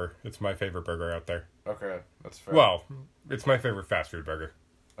King Whopper. It's my favorite burger out there. Okay, that's fair. Well, it's my favorite fast food burger.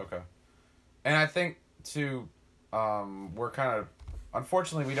 Okay. And I think, too, we're kind of...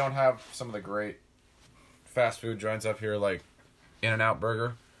 Unfortunately, we don't have some of the great fast food joints up here, like In-N-Out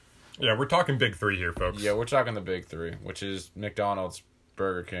Burger. Yeah, we're talking big three here, folks. Yeah, we're talking the big three, which is McDonald's,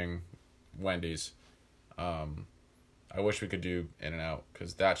 Burger King, Wendy's. I wish we could do In-N-Out,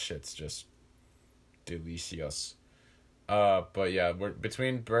 because that shit's just delicious. But yeah, we're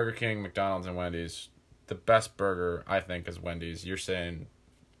between Burger King, McDonald's, and Wendy's. The best burger, I think, is Wendy's. You're saying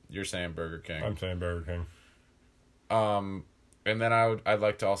Burger King. I'm saying Burger King. And then I'd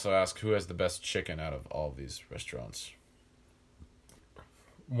like to also ask who has the best chicken out of all of these restaurants.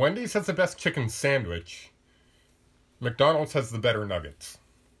 Wendy's has the best chicken sandwich. McDonald's has the better nuggets.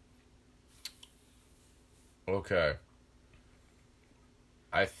 Okay.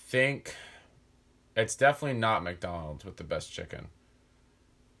 I think it's definitely not McDonald's with the best chicken.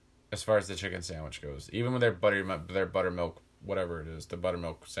 As far as the chicken sandwich goes. Even with their buttermilk, whatever it is, the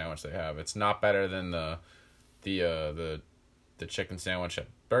buttermilk sandwich they have. It's not better than the chicken sandwich at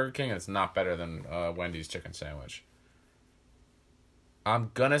Burger King, and it's not better than Wendy's chicken sandwich.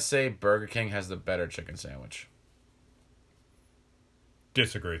 I'm gonna say Burger King has the better chicken sandwich.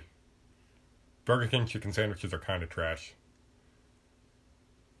 Disagree. Burger King chicken sandwiches are kind of trash.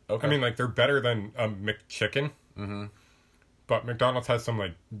 Okay. I mean, like, they're better than a McChicken. Mm-hmm. But McDonald's has some,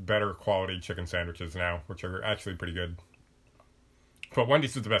 like, better quality chicken sandwiches now, which are actually pretty good. But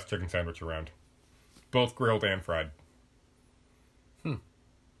Wendy's is the best chicken sandwich around. Both grilled and fried. Well,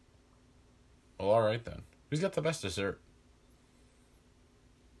 alright then. Who's got the best dessert?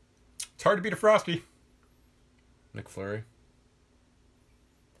 It's hard to beat a Frosty. McFlurry?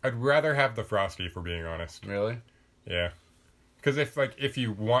 I'd rather have the Frosty, if we're being honest. Really? Yeah. Because if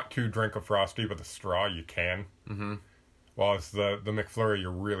you want to drink a Frosty with a straw, you can. Mm-hmm. While it's the McFlurry,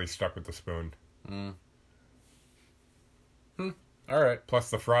 you're really stuck with the spoon. Alright.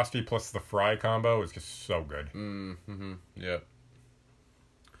 Plus the Frosty plus the fry combo is just so good. Mm-hmm. Yep.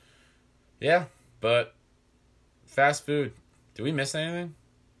 Yeah, but fast food. Did we miss anything?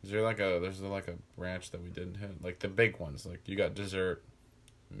 There's like a branch that we didn't hit? Like the big ones. Like you got dessert,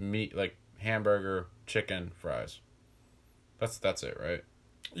 meat, like hamburger, chicken, fries. That's it, right?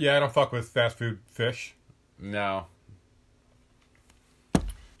 Yeah, I don't fuck with fast food fish. No.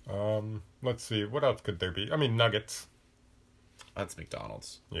 Let's see. What else could there be? I mean, nuggets. That's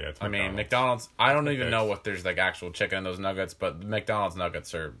McDonald's. Yeah, it's I mean, McDonald's, I don't even know what there's like actual chicken in those nuggets, but McDonald's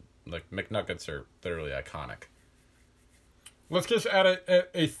nuggets are, like, McNuggets are literally iconic. Let's just add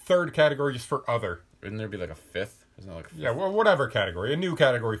a third category just for other. Wouldn't there be like a fifth? Isn't there like a fifth? Yeah, well, whatever category. A new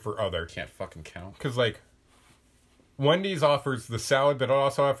category for other. Can't fucking count. Because, like, Wendy's offers the salad, but it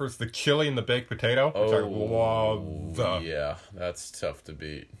also offers the chili and the baked potato, which I love. Yeah, that's tough to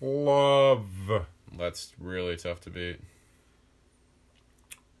beat. Love. That's really tough to beat.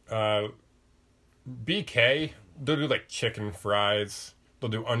 BK, they'll do, like, chicken fries. They'll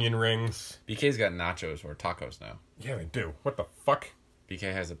do onion rings. BK's got nachos or tacos now. Yeah, they do. What the fuck?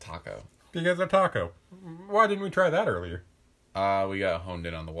 BK has a taco. BK has a taco. Why didn't we try that earlier? We got honed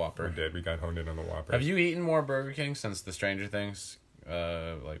in on the Whopper. We did. We got honed in on the Whopper. Have you eaten more Burger King since the Stranger Things?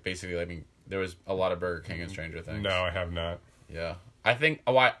 Like, basically, I mean, there was a lot of Burger King in Stranger Things. No, I have not. Yeah. I think,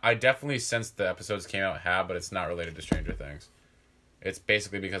 I definitely, since the episodes came out, have, but it's not related to Stranger Things. It's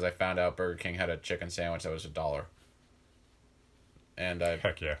basically because I found out Burger King had a chicken sandwich that was $1. And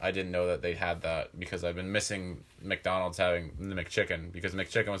Heck yeah. I didn't know that they had that because I've been missing McDonald's having the McChicken because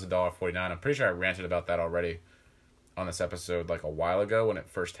McChicken was $1.49. I'm pretty sure I ranted about that already on this episode like a while ago when it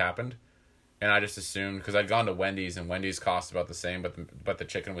first happened. And I just assumed, because I'd gone to Wendy's and Wendy's cost about the same, but the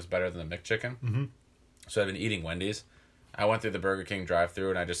chicken was better than the McChicken. Mm-hmm. So I've been eating Wendy's. I went through the Burger King drive-thru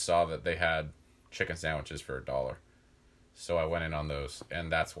and I just saw that they had chicken sandwiches for $1. So I went in on those,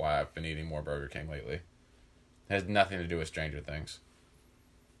 and that's why I've been eating more Burger King lately. It has nothing to do with Stranger Things.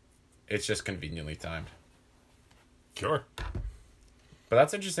 It's just conveniently timed. Sure. But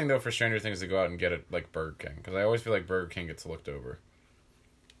that's interesting, though, for Stranger Things to go out and get it like Burger King. Because I always feel like Burger King gets looked over.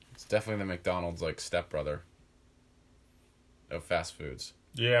 It's definitely the McDonald's, like, stepbrother of fast foods.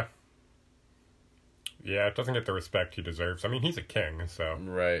 Yeah. Yeah, it doesn't get the respect he deserves. I mean, he's a king, so...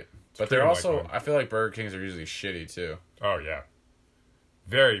 Right. But they're also... I feel like Burger Kings are usually shitty, too. Oh, yeah.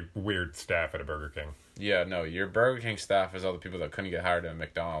 Very weird staff at a Burger King. Yeah, no, your Burger King staff is all the people that couldn't get hired at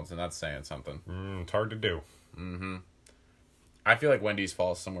McDonald's, and that's saying something. It's hard to do. Mm-hmm. I feel like Wendy's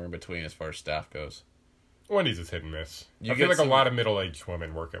falls somewhere in between as far as staff goes. Wendy's is hit and miss. You I feel like some, a lot of middle-aged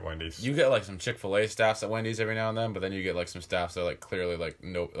women work at Wendy's. You get, like, some Chick-fil-A staffs at Wendy's every now and then, but then you get, like, some staffs that, like, clearly, like,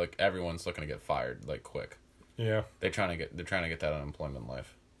 no, like, everyone's looking to get fired, like, quick. Yeah. They're trying to get that unemployment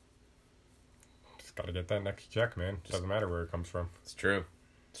life. Just gotta get that next check, man. Doesn't matter where it comes from. It's true.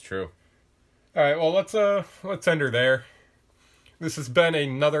 It's true. All right, well, let's end her there. This has been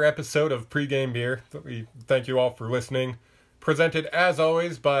another episode of Pre-Game Beer. We thank you all for listening. Presented, as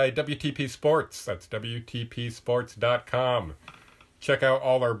always, by WTP Sports. That's WTPsports.com. Check out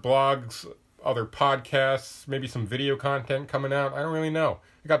all our blogs, other podcasts, maybe some video content coming out. I don't really know.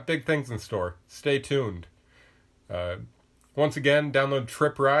 We got big things in store. Stay tuned. Once again, download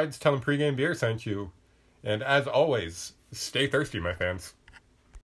Trip Rides. Tell them Pre-Game Beer sent you. And as always, stay thirsty, my fans.